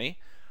the attorney?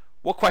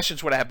 What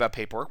questions would I have about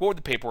paperwork? What would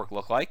the paperwork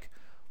look like?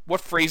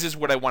 What phrases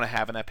would I want to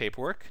have in that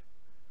paperwork?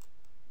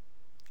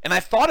 And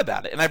I've thought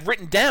about it, and I've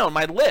written down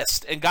my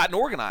list and gotten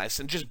organized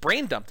and just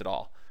brain dumped it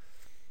all.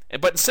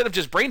 But instead of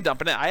just brain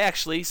dumping it, I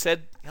actually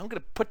said, I'm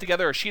going to put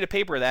together a sheet of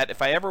paper that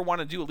if I ever want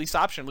to do a lease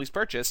option, lease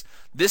purchase,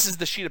 this is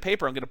the sheet of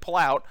paper I'm going to pull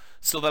out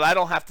so that I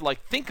don't have to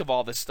think of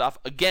all this stuff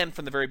again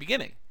from the very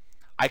beginning.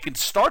 I can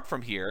start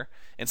from here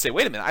and say,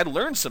 wait a minute, I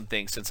learned some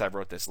things since I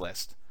wrote this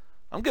list.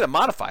 I'm going to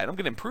modify it. I'm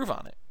going to improve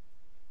on it.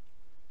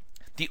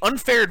 The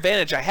unfair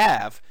advantage I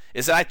have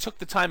is that I took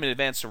the time in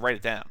advance to write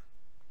it down.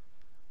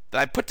 That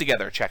I put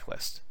together a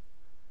checklist.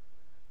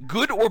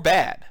 Good or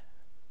bad.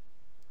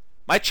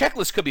 My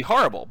checklist could be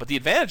horrible, but the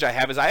advantage I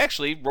have is I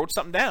actually wrote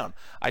something down.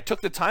 I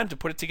took the time to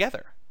put it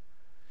together.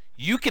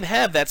 You can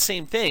have that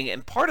same thing,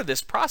 and part of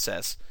this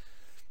process,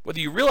 whether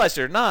you realize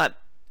it or not,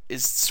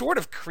 is sort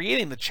of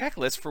creating the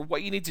checklist for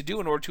what you need to do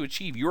in order to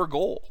achieve your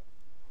goal.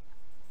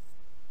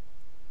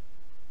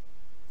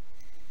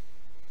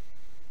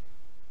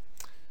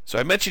 So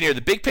I mentioned here,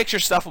 the big picture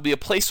stuff will be a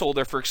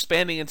placeholder for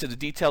expanding into the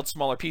detailed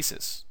smaller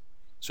pieces.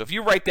 So if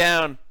you write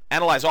down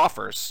analyze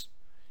offers,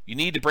 you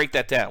need to break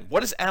that down.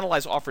 What does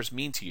analyze offers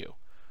mean to you?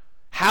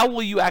 How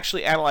will you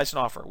actually analyze an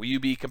offer? Will you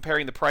be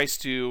comparing the price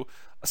to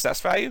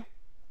assessed value?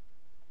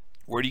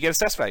 Where do you get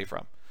assessed value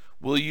from?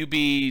 Will you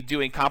be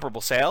doing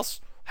comparable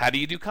sales? How do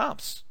you do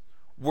comps?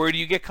 Where do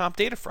you get comp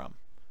data from?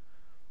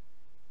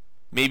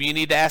 Maybe you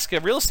need to ask a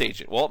real estate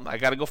agent. Well, I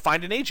got to go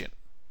find an agent.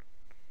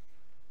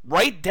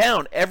 Write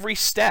down every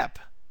step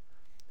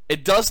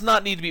It does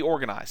not need to be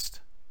organized.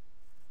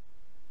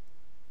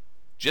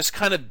 Just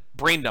kind of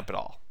brain dump it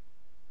all.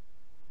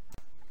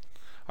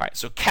 All right,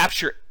 so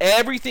capture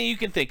everything you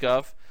can think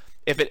of.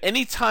 If at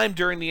any time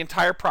during the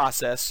entire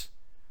process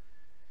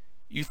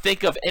you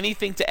think of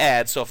anything to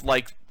add, so if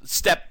like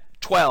step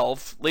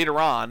 12 later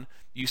on,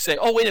 you say,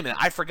 oh, wait a minute,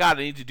 I forgot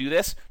I need to do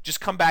this,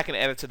 just come back and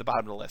add it to the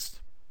bottom of the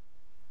list.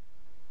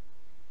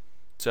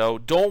 So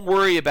don't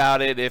worry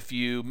about it if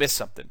you miss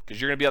something, because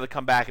you're going to be able to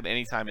come back at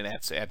any time and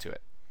add to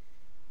it.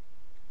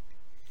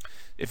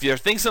 If there are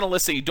things on a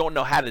list that you don't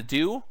know how to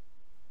do,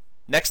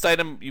 next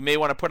item you may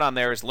want to put on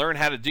there is learn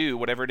how to do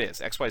whatever it is,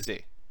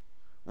 XYZ.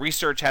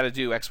 Research how to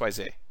do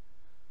XYZ.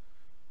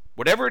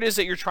 Whatever it is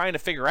that you're trying to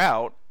figure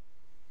out,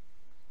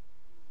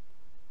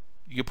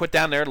 you can put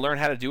down there, learn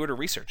how to do it or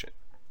research it.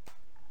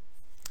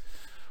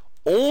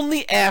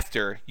 Only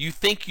after you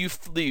think you've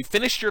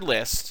finished your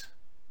list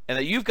and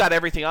that you've got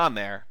everything on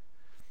there,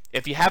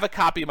 if you have a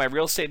copy of my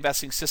Real Estate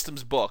Investing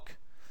Systems book,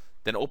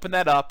 then open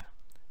that up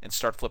and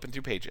start flipping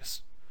through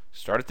pages.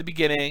 Start at the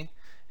beginning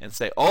and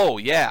say, oh,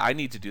 yeah, I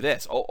need to do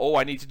this. Oh,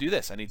 I need to do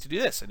this. I need to do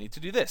this. I need to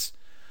do this.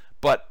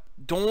 But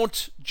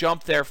don't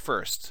jump there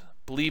first.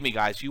 Believe me,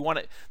 guys, you want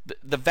it.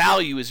 The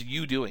value is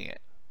you doing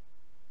it.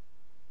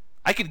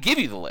 I could give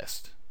you the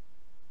list.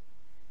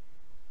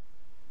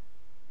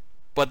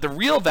 But the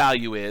real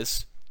value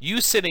is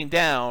you sitting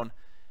down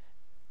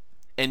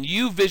and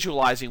you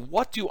visualizing,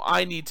 what do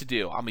I need to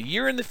do? I'm a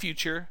year in the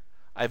future.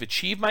 I've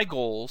achieved my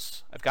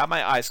goals. I've got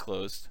my eyes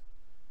closed.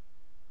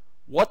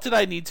 What did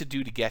I need to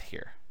do to get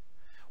here?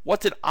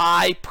 What did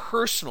I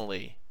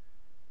personally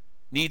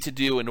need to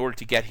do in order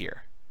to get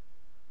here?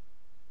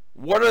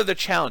 What are the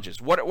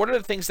challenges? What are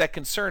the things that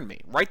concern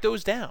me? Write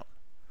those down.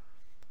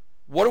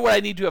 What do I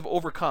need to have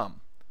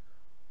overcome?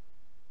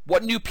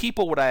 What new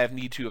people would I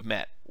need to have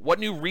met? What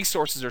new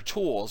resources or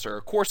tools or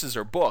courses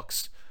or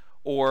books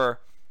or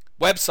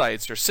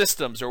websites or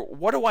systems, or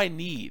what do I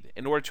need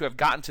in order to have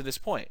gotten to this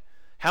point?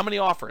 How many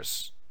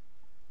offers?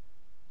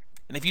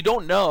 And if you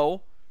don't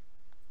know,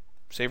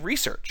 say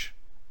research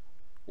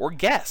or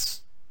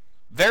guess.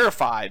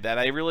 Verify that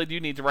I really do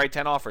need to write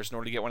 10 offers in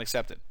order to get one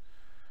accepted.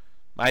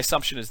 My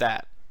assumption is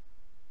that.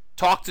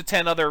 Talk to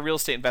 10 other real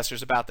estate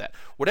investors about that.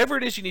 Whatever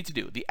it is you need to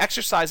do, the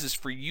exercise is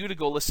for you to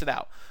go list it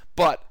out.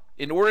 But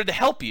in order to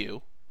help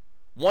you,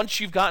 once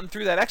you've gotten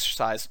through that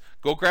exercise,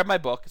 go grab my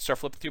book and start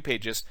flipping through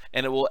pages,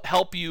 and it will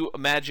help you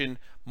imagine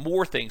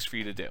more things for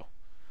you to do.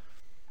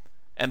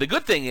 And the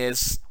good thing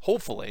is,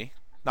 hopefully,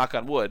 knock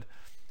on wood,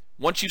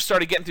 once you've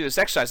started getting through this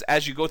exercise,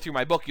 as you go through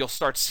my book, you'll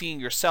start seeing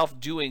yourself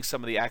doing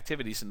some of the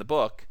activities in the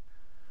book,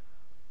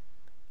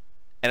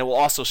 and it will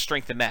also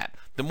strengthen that.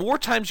 The more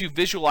times you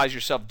visualize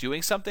yourself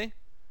doing something,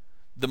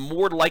 the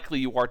more likely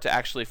you are to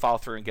actually follow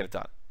through and get it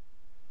done.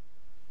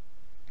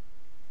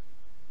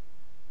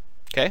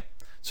 Okay?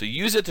 So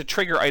use it to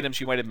trigger items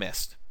you might have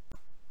missed.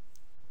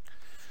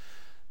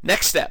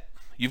 Next step,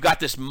 you've got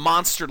this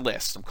monster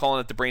list. I'm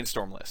calling it the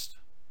brainstorm list.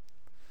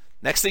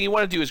 Next thing you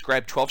want to do is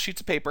grab 12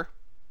 sheets of paper,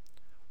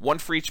 one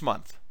for each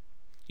month.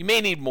 You may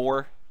need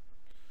more,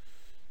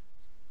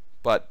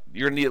 but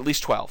you're going to need at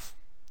least 12.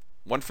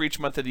 One for each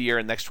month of the year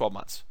in the next 12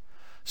 months.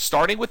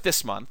 Starting with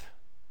this month,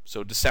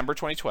 so December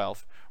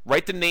 2012,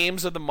 write the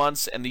names of the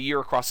months and the year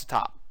across the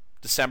top.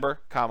 December,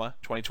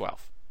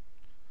 2012.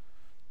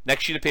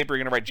 Next sheet of paper,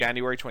 you're going to write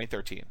January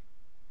 2013.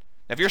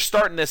 Now, if you're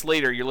starting this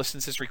later, you're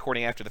listening to this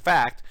recording after the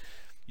fact,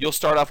 you'll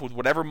start off with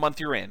whatever month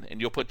you're in, and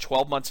you'll put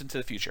 12 months into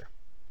the future.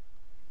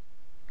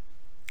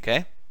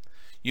 Okay?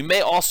 You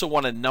may also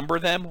want to number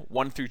them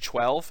 1 through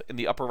 12 in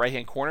the upper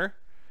right-hand corner.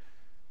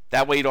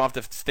 That way you don't have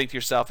to think to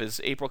yourself,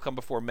 is April come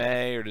before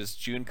May, or does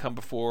June come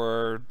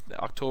before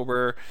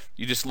October?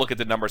 You just look at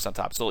the numbers on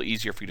top. It's a little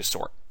easier for you to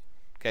sort.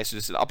 Okay, so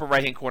this is the upper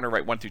right-hand corner,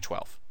 write 1 through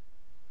 12.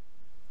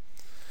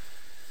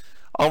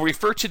 I'll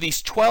refer to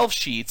these 12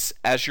 sheets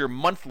as your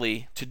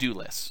monthly to-do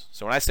list.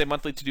 So when I say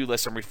monthly to-do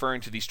list, I'm referring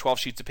to these 12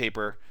 sheets of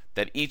paper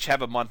that each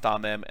have a month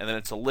on them, and then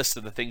it's a list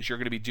of the things you're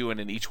going to be doing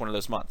in each one of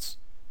those months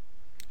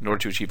in order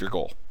to achieve your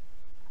goal.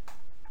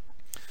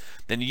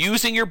 Then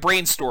using your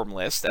brainstorm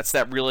list, that's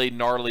that really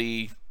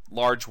gnarly,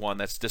 large one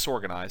that's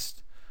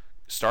disorganized,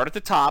 start at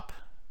the top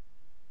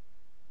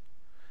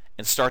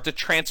and start to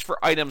transfer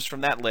items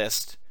from that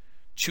list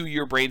to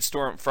your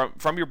brainstorm,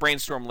 from your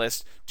brainstorm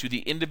list to the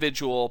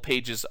individual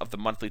pages of the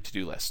monthly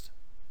to-do list.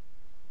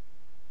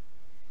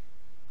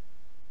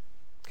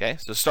 Okay,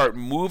 so start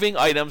moving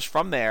items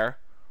from there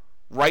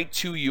right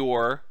to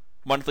your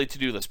monthly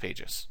to-do list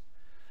pages.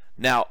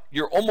 Now,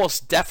 you're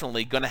almost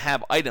definitely going to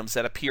have items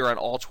that appear on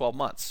all 12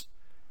 months.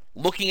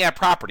 Looking at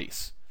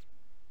properties,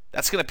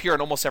 that's going to appear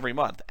on almost every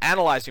month.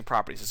 Analyzing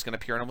properties is going to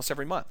appear on almost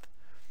every month.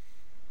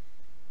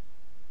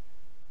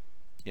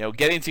 You know,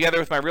 getting together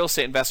with my real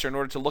estate investor in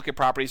order to look at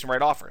properties and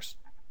write offers.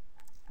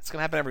 That's going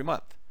to happen every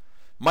month.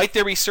 Might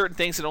there be certain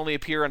things that only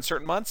appear on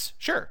certain months?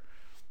 Sure.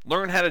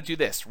 Learn how to do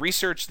this.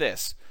 Research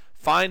this.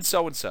 Find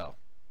so-and-so.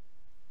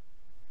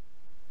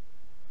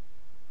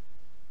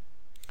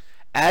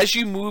 As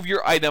you move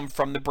your item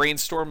from the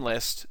brainstorm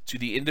list to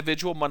the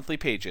individual monthly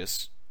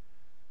pages,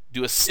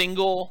 do a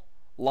single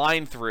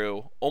line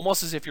through,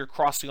 almost as if you're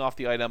crossing off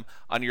the item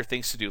on your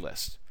things to do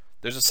list.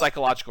 There's a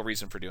psychological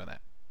reason for doing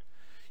that.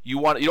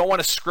 You don't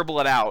want to scribble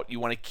it out. You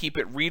want to keep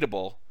it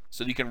readable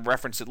so that you can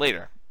reference it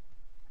later.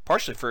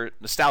 Partially for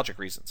nostalgic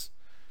reasons.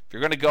 If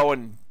you're going to go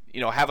and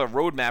have a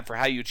roadmap for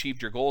how you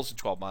achieved your goals in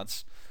 12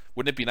 months,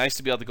 wouldn't it be nice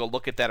to be able to go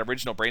look at that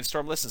original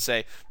brainstorm list and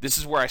say, this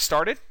is where I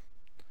started?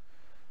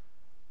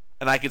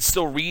 And I could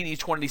still read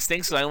each one of these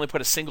things because I only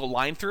put a single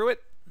line through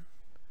it?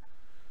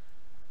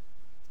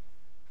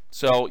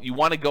 So you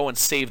want to go and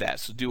save that.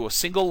 So do a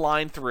single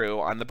line through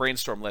on the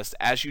brainstorm list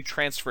as you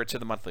transfer it to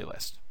the monthly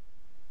list.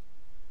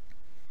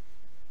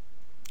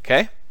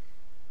 Okay?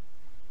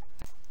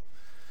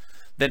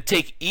 Then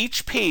take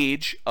each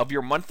page of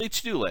your monthly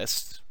to-do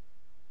list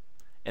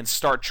and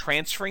start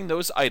transferring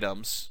those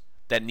items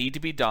that need to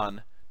be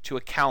done to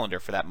a calendar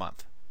for that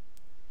month.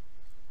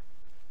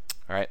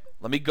 All right,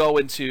 let me go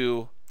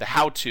into the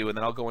how-to, and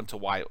then I'll go into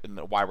why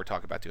we're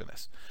talking about doing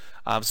this.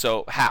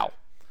 So how?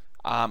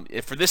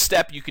 If for this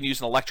step, you can use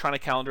an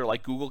electronic calendar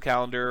like Google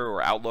Calendar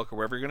or Outlook or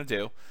whatever you're going to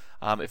do.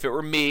 If it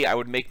were me, I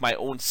would make my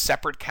own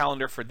separate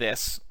calendar for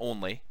this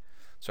only.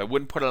 So I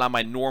wouldn't put it on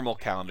my normal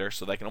calendar,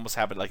 so that I can almost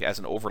have it like as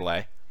an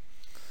overlay.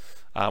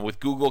 With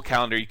Google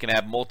Calendar, you can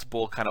have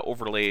multiple kind of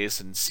overlays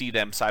and see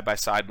them side by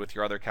side with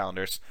your other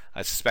calendars.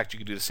 I suspect you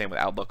can do the same with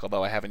Outlook,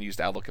 although I haven't used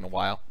Outlook in a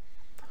while.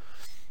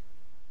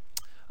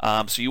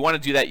 So you want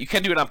to do that. You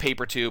can do it on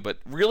paper too, but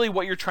really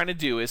what you're trying to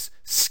do is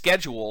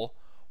schedule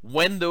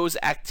when those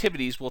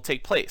activities will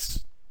take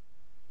place.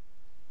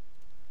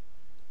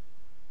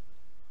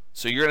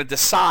 So you're going to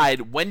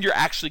decide when you're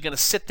actually going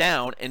to sit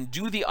down and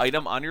do the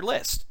item on your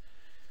list.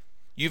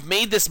 You've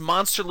made this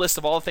monster list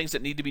of all the things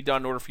that need to be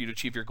done in order for you to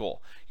achieve your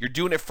goal. You're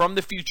doing it from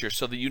the future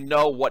so that you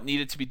know what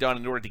needed to be done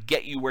in order to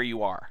get you where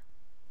you are.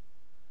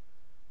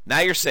 Now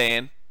you're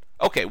saying,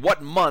 okay,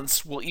 what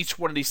months will each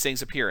one of these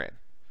things appear in?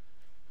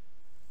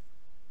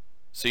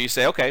 So you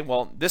say, okay,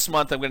 well, this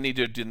month I'm going to need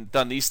to have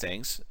done these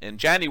things. In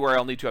January,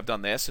 I'll need to have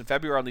done this. In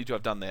February, I'll need to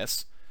have done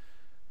this.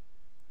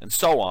 And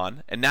so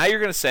on. And now you're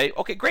going to say,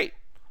 okay, great.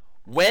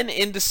 When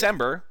in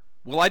December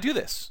will I do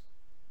this?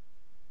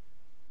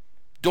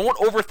 Don't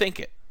overthink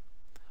it,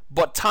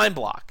 but time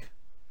block.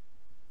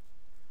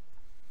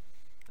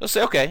 They'll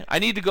say, okay, I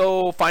need to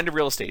go find a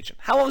real estate agent.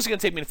 How long is it going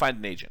to take me to find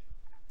an agent?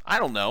 I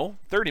don't know,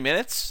 30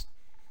 minutes?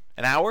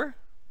 An hour?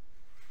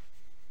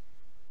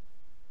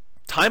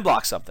 Time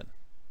block something.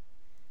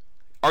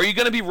 Are you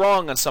going to be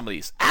wrong on some of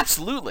these?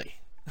 Absolutely.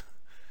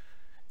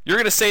 You're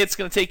going to say it's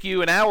going to take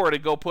you an hour to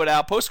go put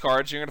out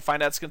postcards. You're going to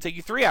find out it's going to take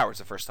you 3 hours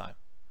the first time.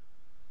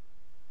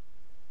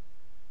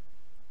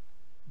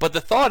 But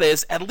the thought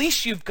is, at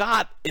least you've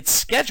got it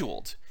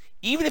scheduled.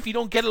 Even if you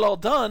don't get it all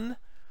done,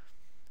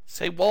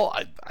 say, well,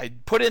 I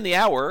put in the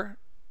hour.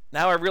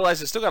 Now I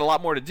realize I still got a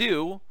lot more to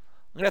do.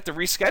 I'm going to have to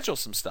reschedule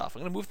some stuff.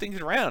 I'm going to move things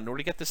around in order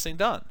to get this thing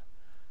done.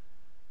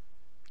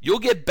 You'll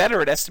get better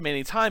at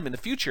estimating time in the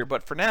future,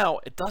 but for now,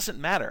 it doesn't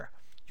matter.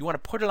 You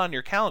want to put it on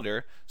your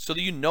calendar so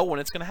that you know when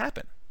it's going to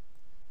happen.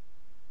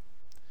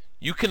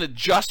 You can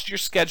adjust your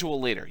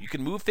schedule later. You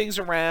can move things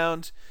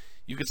around.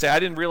 You can say, I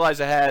didn't realize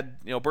I had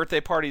a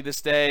birthday party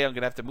this day. I'm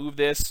going to have to move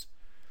this.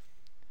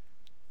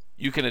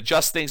 You can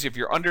adjust things if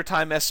you're under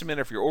time estimate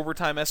or if you're over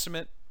time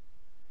estimate.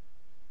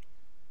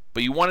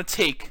 But you want to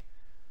take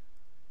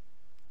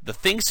the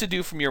things to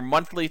do from your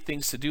monthly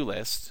things to do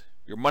list,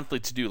 your monthly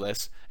to-do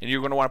list, and you're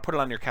going to want to put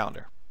it on your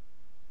calendar.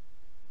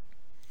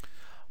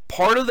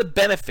 Part of the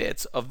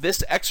benefits of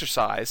this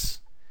exercise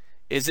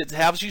is it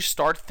helps you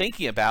start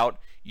thinking about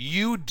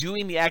you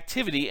doing the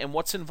activity and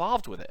what's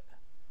involved with it.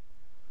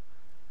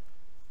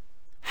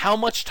 How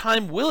much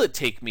time will it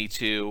take me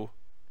to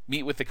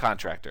meet with the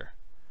contractor?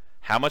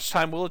 How much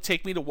time will it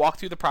take me to walk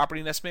through the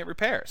property and estimate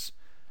repairs?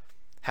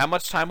 How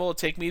much time will it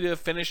take me to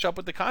finish up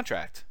with the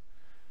contract?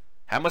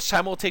 How much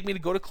time will it take me to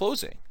go to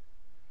closing?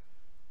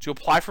 To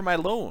apply for my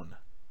loan?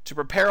 To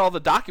prepare all the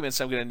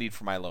documents I'm going to need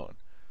for my loan?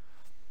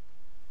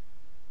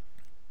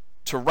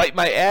 To write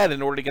my ad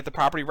in order to get the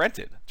property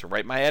rented? To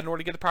write my ad in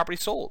order to get the property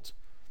sold?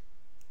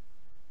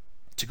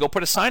 To go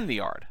put a sign in the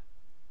yard?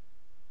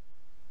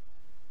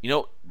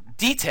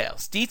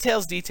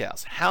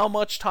 Details. How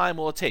much time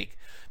will it take?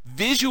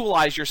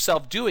 Visualize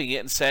yourself doing it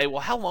and say,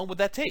 well, how long would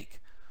that take?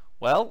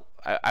 Well,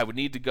 I would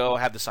need to go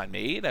have the sign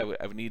made. I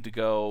would need to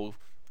go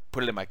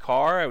put it in my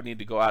car. I would need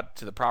to go out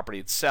to the property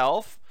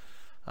itself.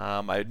 I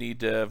would need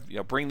to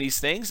bring these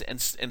things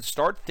and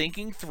start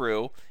thinking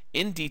through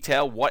in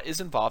detail what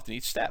is involved in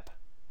each step.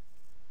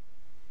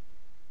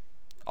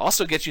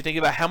 Also gets you thinking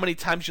about how many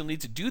times you'll need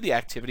to do the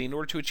activity in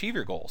order to achieve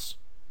your goals.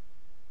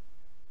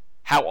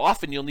 How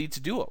often you'll need to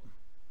do them.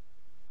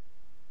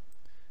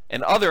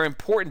 And other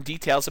important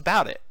details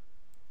about it.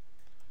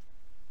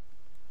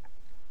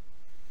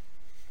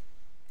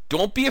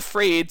 Don't be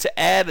afraid to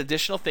add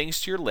additional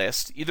things to your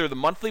list, either the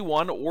monthly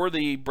one or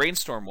the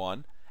brainstorm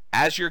one,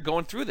 as you're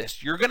going through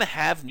this. You're going to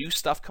have new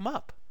stuff come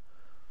up.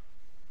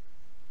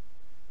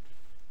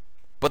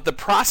 But the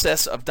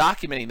process of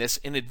documenting this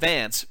in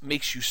advance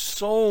makes you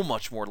so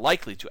much more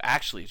likely to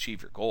actually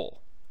achieve your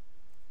goal.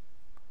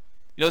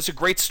 It's a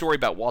great story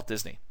about Walt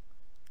Disney.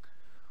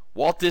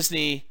 Walt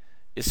Disney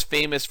is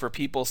famous for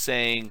people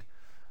saying,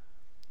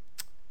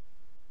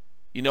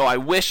 I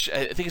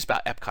think it's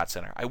about Epcot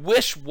Center. I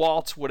wish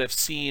Walt would have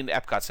seen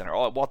Epcot Center.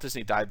 Walt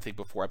Disney died, I think,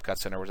 before Epcot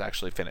Center was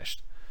actually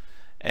finished.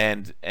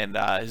 And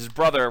his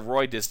brother,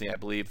 Roy Disney, I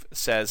believe,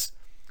 says,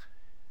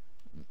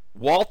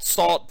 Walt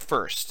saw it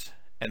first,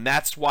 and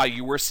that's why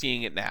you were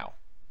seeing it now.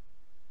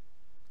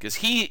 Because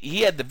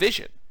he had the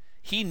vision.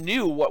 He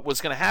knew what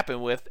was going to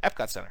happen with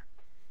Epcot Center.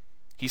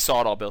 He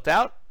saw it all built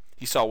out.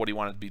 He saw what he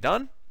wanted to be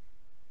done.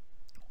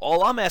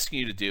 All I'm asking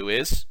you to do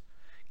is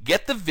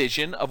get the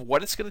vision of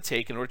what it's going to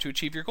take in order to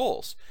achieve your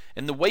goals.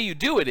 And the way you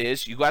do it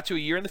is you go out to a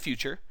year in the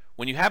future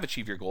when you have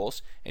achieved your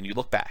goals and you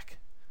look back.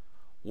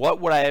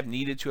 What would I have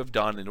needed to have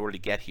done in order to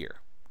get here?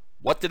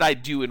 What did I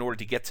do in order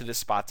to get to this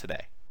spot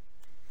today?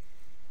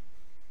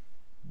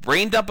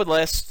 Brain dump a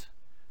list,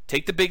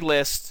 take the big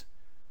list,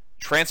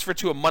 transfer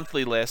to a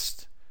monthly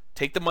list,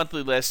 take the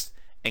monthly list,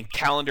 and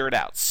calendar it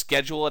out.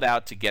 Schedule it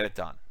out to get it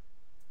done.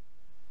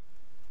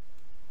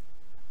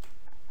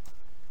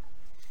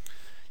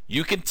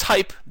 You can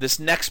type this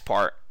next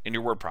part in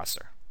your word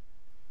processor.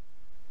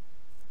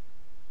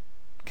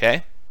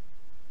 Okay?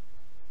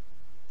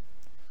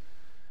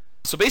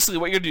 So basically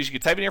what you're going to do is you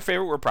can type in your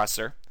favorite word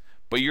processor,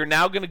 but you're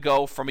now going to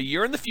go from a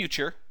year in the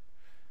future.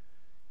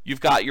 You've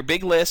got your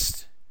big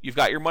list, you've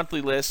got your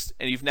monthly list,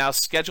 and you've now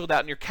scheduled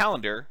out in your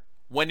calendar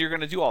when you're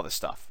going to do all this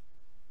stuff.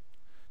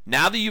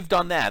 Now that you've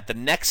done that, the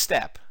next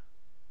step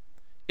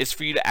is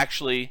for you to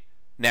actually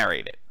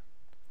narrate it.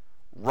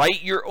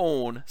 Write your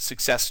own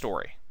success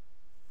story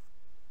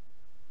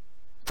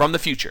from the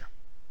future.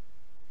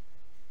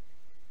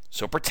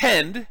 So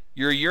pretend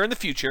you're a year in the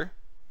future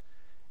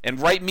and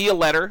write me a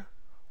letter,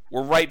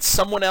 or write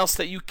someone else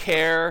that you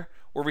care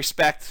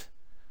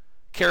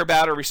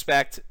about or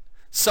respect,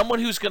 someone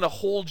who's going to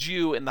hold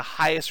you in the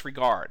highest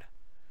regard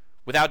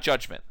without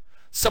judgment,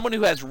 someone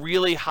who has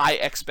really high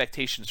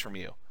expectations from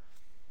you.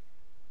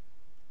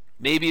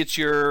 Maybe it's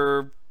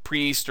your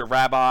priest or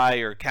rabbi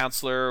or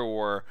counselor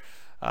or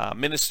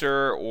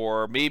minister,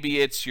 or maybe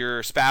it's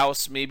your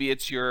spouse, maybe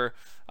it's your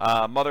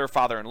mother or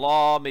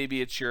father-in-law,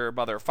 maybe it's your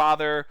mother or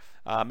father,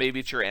 maybe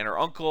it's your aunt or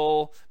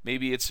uncle,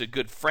 maybe it's a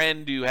good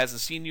friend who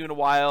hasn't seen you in a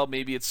while,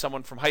 maybe it's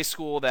someone from high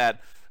school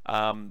that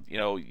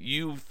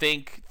you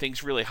think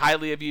thinks really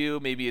highly of you,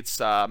 maybe it's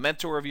a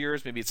mentor of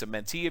yours, maybe it's a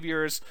mentee of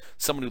yours,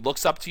 someone who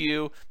looks up to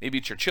you, maybe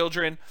it's your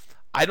children.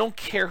 I don't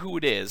care who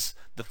it is.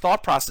 The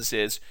thought process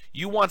is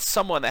you want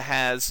someone that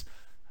has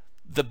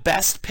the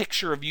best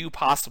picture of you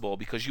possible,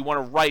 because you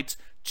want to write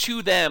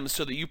to them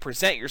so that you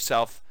present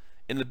yourself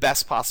in the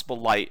best possible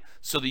light,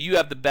 so that you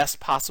have the best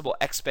possible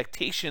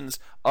expectations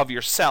of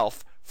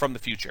yourself from the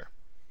future.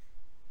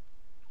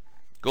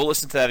 Go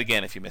listen to that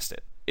again if you missed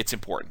it. It's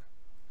important.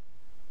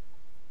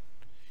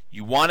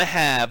 You want to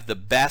have the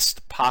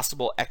best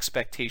possible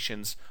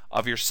expectations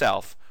of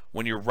yourself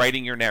when you're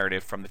writing your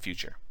narrative from the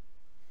future.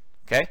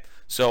 Okay?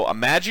 So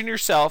imagine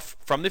yourself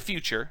from the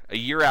future, a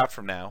year out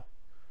from now,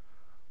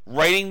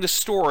 writing the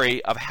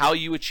story of how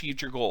you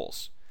achieved your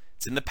goals.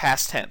 It's in the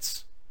past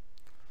tense.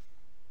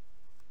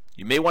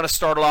 You may want to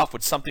start it off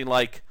with something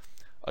like,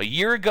 a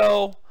year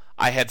ago,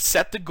 I had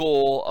set the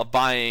goal of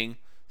buying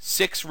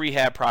 6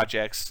 rehab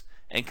projects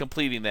and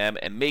completing them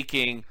and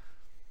making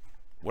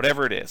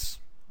whatever it is,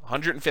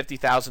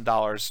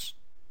 $150,000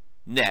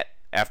 net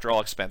after all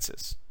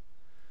expenses.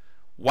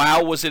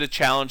 Wow, was it a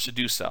challenge to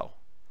do so?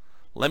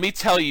 Let me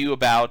tell you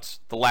about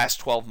the last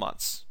 12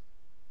 months.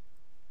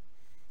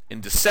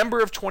 In December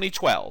of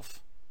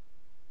 2012,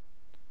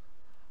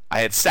 I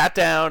had sat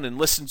down and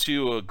listened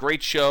to a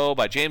great show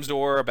by James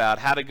Doerr about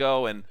how to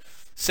go and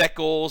set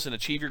goals and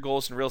achieve your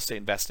goals in real estate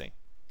investing.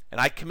 And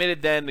I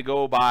committed then to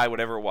go buy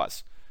whatever it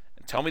was.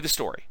 And tell me the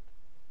story.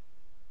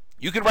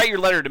 You can write your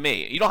letter to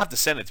me. You don't have to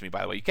send it to me,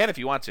 by the way. You can if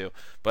you want to,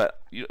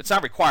 but it's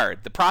not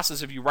required. The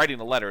process of you writing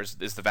the letter is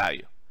the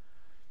value.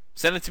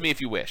 Send it to me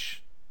if you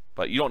wish,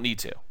 but you don't need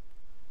to.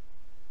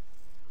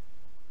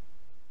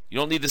 You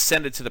don't need to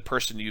send it to the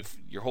person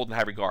you're holding in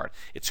high regard.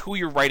 It's who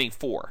you're writing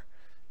for.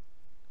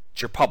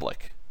 It's your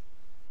public.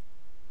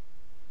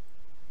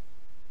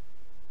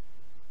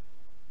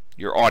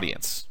 Your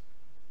audience.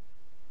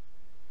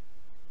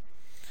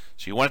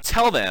 So you want to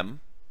tell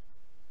them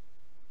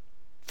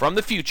from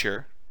the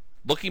future,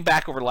 looking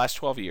back over the last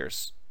 12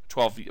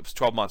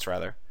 months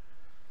rather,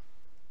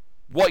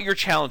 what your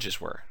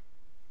challenges were.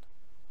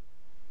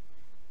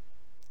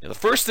 The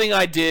first thing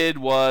I did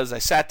was I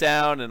sat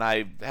down and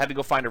I had to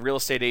go find a real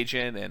estate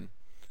agent, and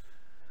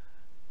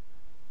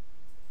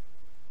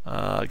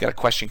I got a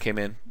question came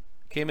in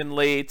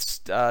late.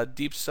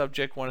 Deep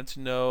subject, wanted to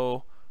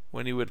know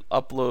when he would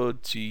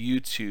upload to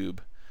YouTube.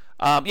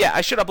 Yeah, I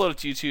should upload it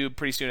to YouTube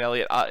pretty soon,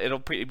 Elliot.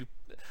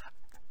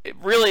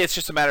 It's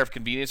just a matter of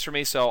convenience for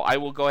me, so I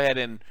will go ahead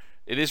and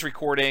it is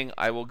recording.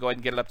 I will go ahead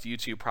and get it up to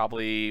YouTube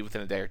probably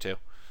within a day or two.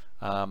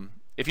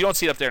 If you don't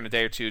see it up there in a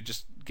day or two,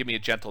 just give me a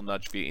gentle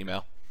nudge via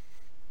email.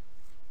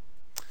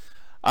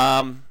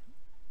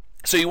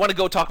 So you want to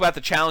go talk about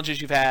the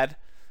challenges you've had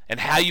and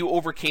how you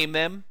overcame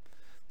them.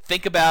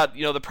 Think about,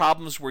 the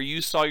problems where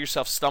you saw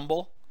yourself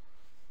stumble.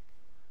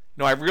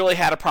 I really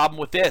had a problem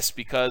with this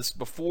because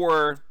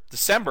before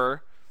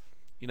December,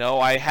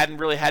 I hadn't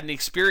really had any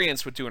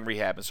experience with doing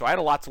rehab, and so I had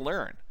a lot to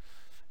learn.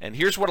 And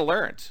here's what I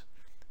learned.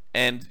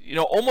 And,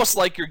 almost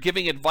like you're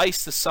giving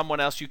advice to someone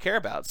else you care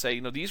about. Say,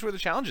 these were the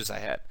challenges I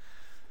had.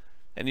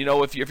 And,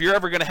 if you're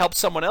ever going to help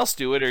someone else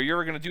do it or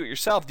you're going to do it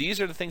yourself,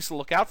 these are the things to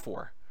look out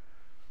for.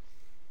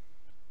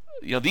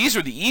 These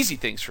are the easy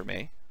things for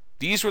me.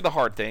 These were the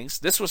hard things.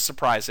 This was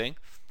surprising.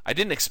 I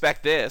didn't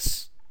expect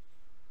this.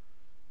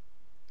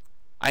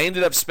 I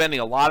ended up spending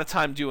a lot of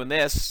time doing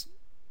this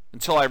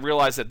until I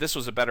realized that this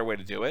was a better way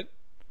to do it.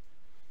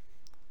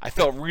 I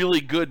felt really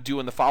good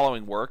doing the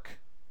following work.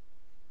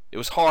 It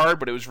was hard,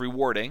 but it was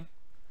rewarding.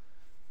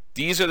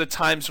 These are the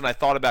times when I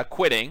thought about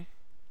quitting,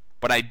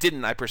 but I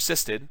didn't. I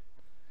persisted.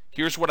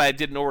 Here's what I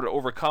did in order to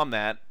overcome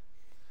that.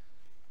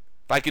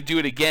 If I could do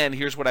it again,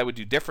 here's what I would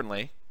do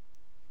differently.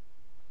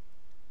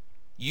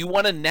 You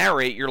want to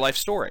narrate your life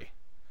story.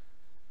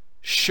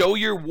 Show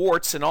your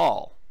warts and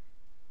all.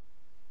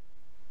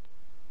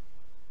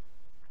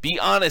 Be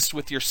honest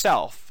with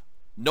yourself.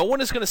 No one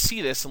is going to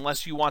see this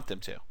unless you want them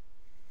to.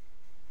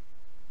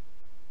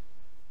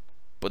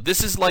 But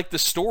this is like the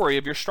story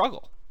of your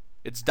struggle.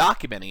 It's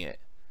documenting it.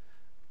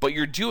 But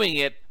you're doing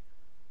it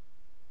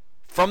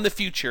from the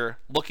future,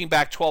 looking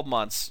back 12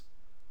 months,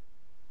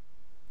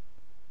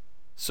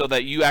 so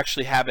that you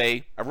actually have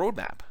a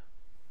roadmap.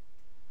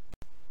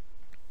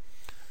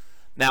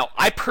 Now,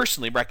 I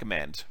personally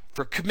recommend,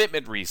 for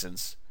commitment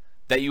reasons,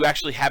 that you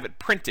actually have it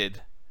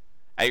printed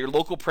at your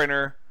local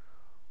printer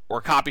or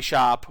copy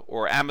shop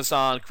or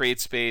Amazon,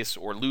 CreateSpace,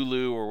 or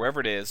Lulu, or wherever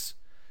it is.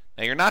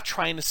 Now, you're not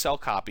trying to sell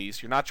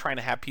copies. You're not trying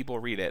to have people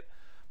read it.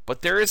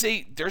 But there's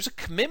a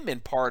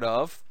commitment part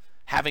of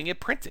having it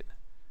printed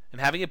and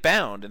having it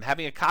bound and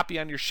having a copy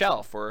on your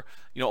shelf, or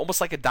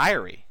almost like a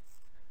diary.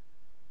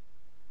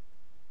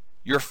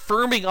 You're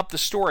firming up the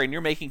story and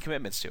you're making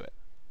commitments to it.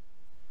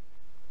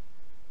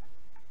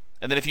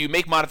 And then if you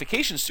make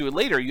modifications to it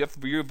later, you have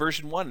your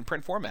version 1 in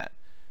print format.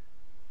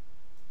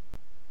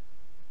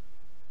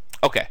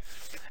 Okay.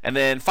 And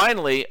then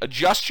finally,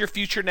 adjust your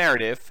future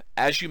narrative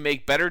as you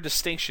make better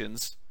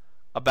distinctions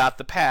about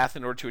the path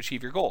in order to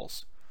achieve your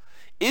goals.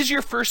 Is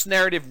your first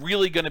narrative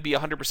really going to be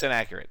 100%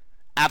 accurate?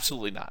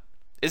 Absolutely not.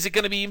 Is it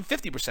going to be even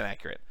 50%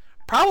 accurate?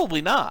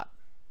 Probably not.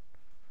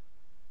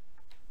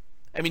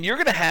 I mean, you're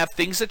going to have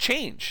things that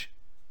change.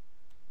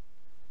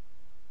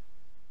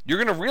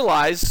 You're going to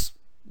realize,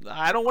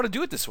 I don't want to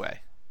do it this way.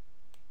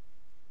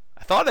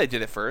 I thought I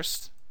did it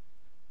first,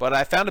 but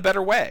I found a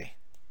better way.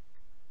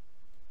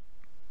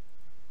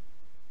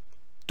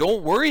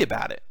 Don't worry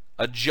about it.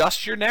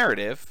 Adjust your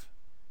narrative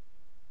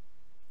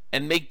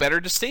and make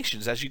better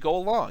distinctions as you go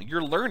along.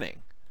 You're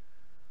learning.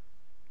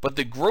 But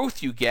the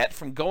growth you get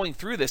from going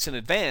through this in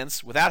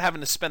advance without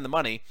having to spend the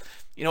money,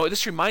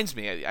 this reminds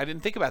me, I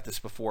didn't think about this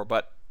before,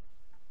 but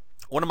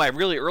one of my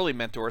really early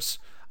mentors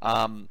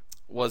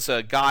was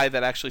a guy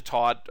that actually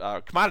taught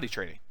commodity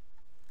trading.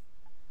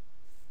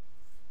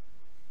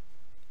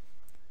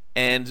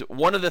 And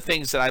one of the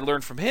things that I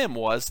learned from him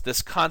was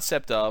this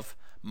concept of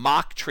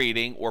mock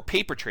trading or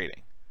paper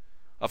trading,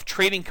 of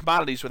trading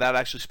commodities without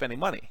actually spending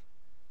money.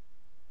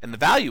 And the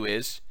value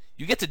is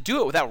you get to do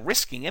it without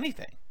risking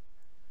anything.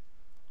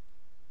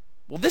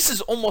 Well, this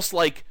is almost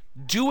like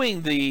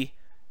doing the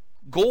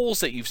goals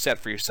that you've set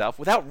for yourself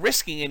without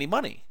risking any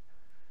money.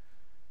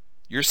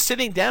 You're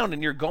sitting down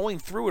and you're going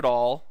through it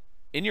all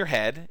in your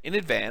head in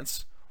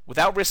advance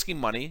without risking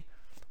money,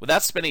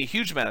 without spending a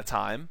huge amount of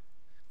time.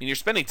 I mean, you're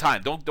spending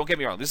time. Don't get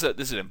me wrong. This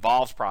is an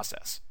involved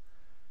process.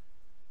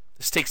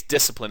 This takes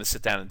discipline to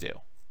sit down and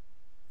do.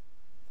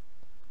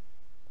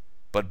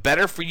 But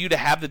better for you to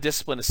have the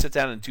discipline to sit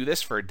down and do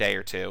this for a day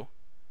or two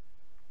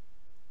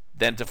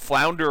than to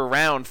flounder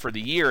around for the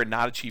year and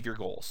not achieve your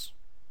goals.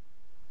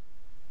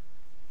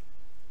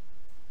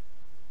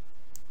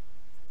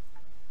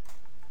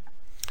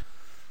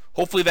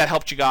 Hopefully that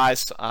helped you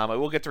guys. I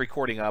will get the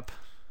recording up.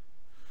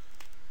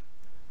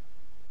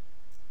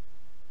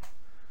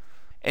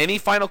 Any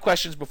final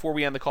questions before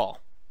we end the call?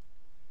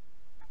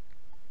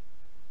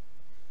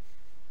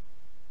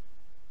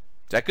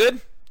 Is that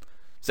good?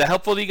 Is that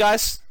helpful to you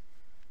guys?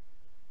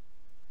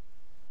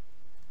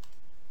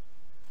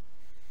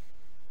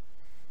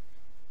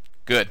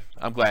 Good.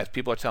 I'm glad.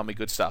 People are telling me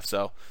good stuff.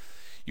 So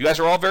you guys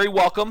are all very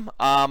welcome.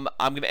 I'm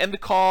going to end the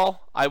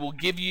call. I will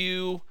give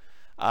you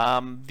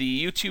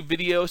the YouTube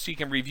video so you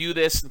can review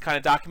this and kind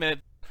of document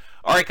it.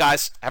 All right,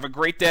 guys. Have a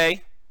great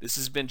day. This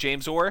has been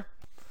James Orr.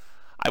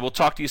 I will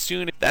talk to you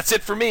soon. That's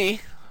it for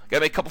me. Got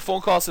to make a couple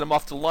phone calls and I'm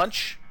off to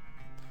lunch.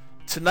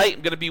 Tonight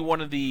I'm going to be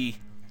one of the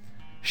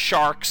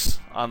sharks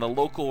on the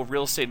local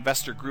real estate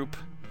investor group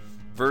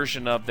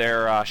version of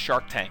their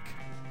Shark Tank.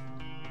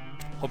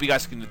 Hope you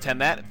guys can attend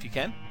that if you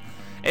can.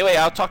 Anyway,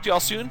 I'll talk to you all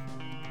soon.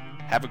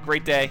 Have a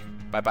great day.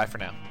 Bye-bye for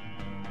now.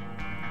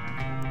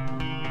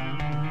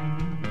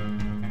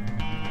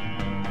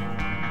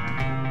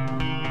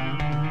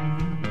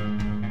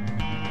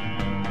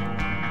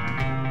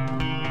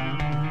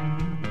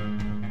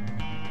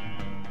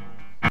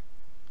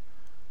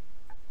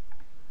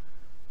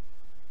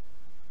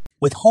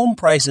 With home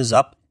prices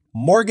up,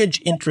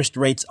 mortgage interest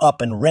rates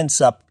up, and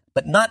rents up,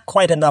 but not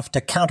quite enough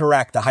to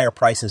counteract the higher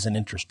prices and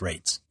interest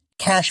rates.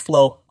 Cash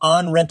flow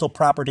on rental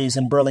properties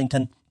in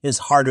Burlington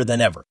is harder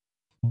than ever.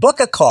 Book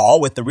a call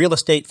with the Real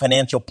Estate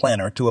Financial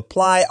Planner to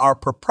apply our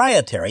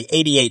proprietary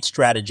 88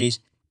 strategies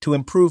to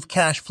improve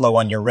cash flow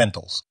on your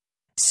rentals.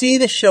 See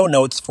the show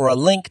notes for a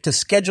link to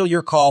schedule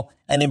your call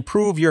and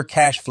improve your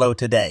cash flow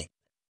today.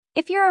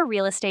 If you're a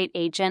real estate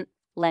agent,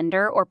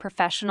 lender, or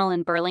professional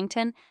in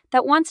Burlington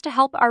that wants to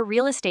help our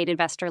real estate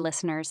investor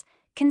listeners,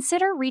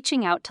 consider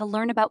reaching out to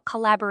learn about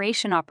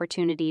collaboration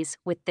opportunities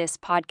with this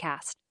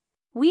podcast.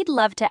 We'd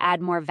love to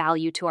add more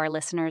value to our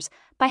listeners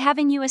by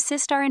having you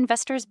assist our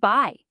investors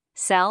buy,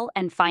 sell,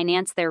 and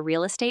finance their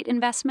real estate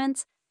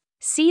investments.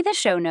 See the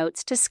show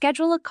notes to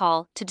schedule a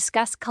call to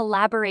discuss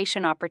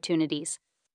collaboration opportunities.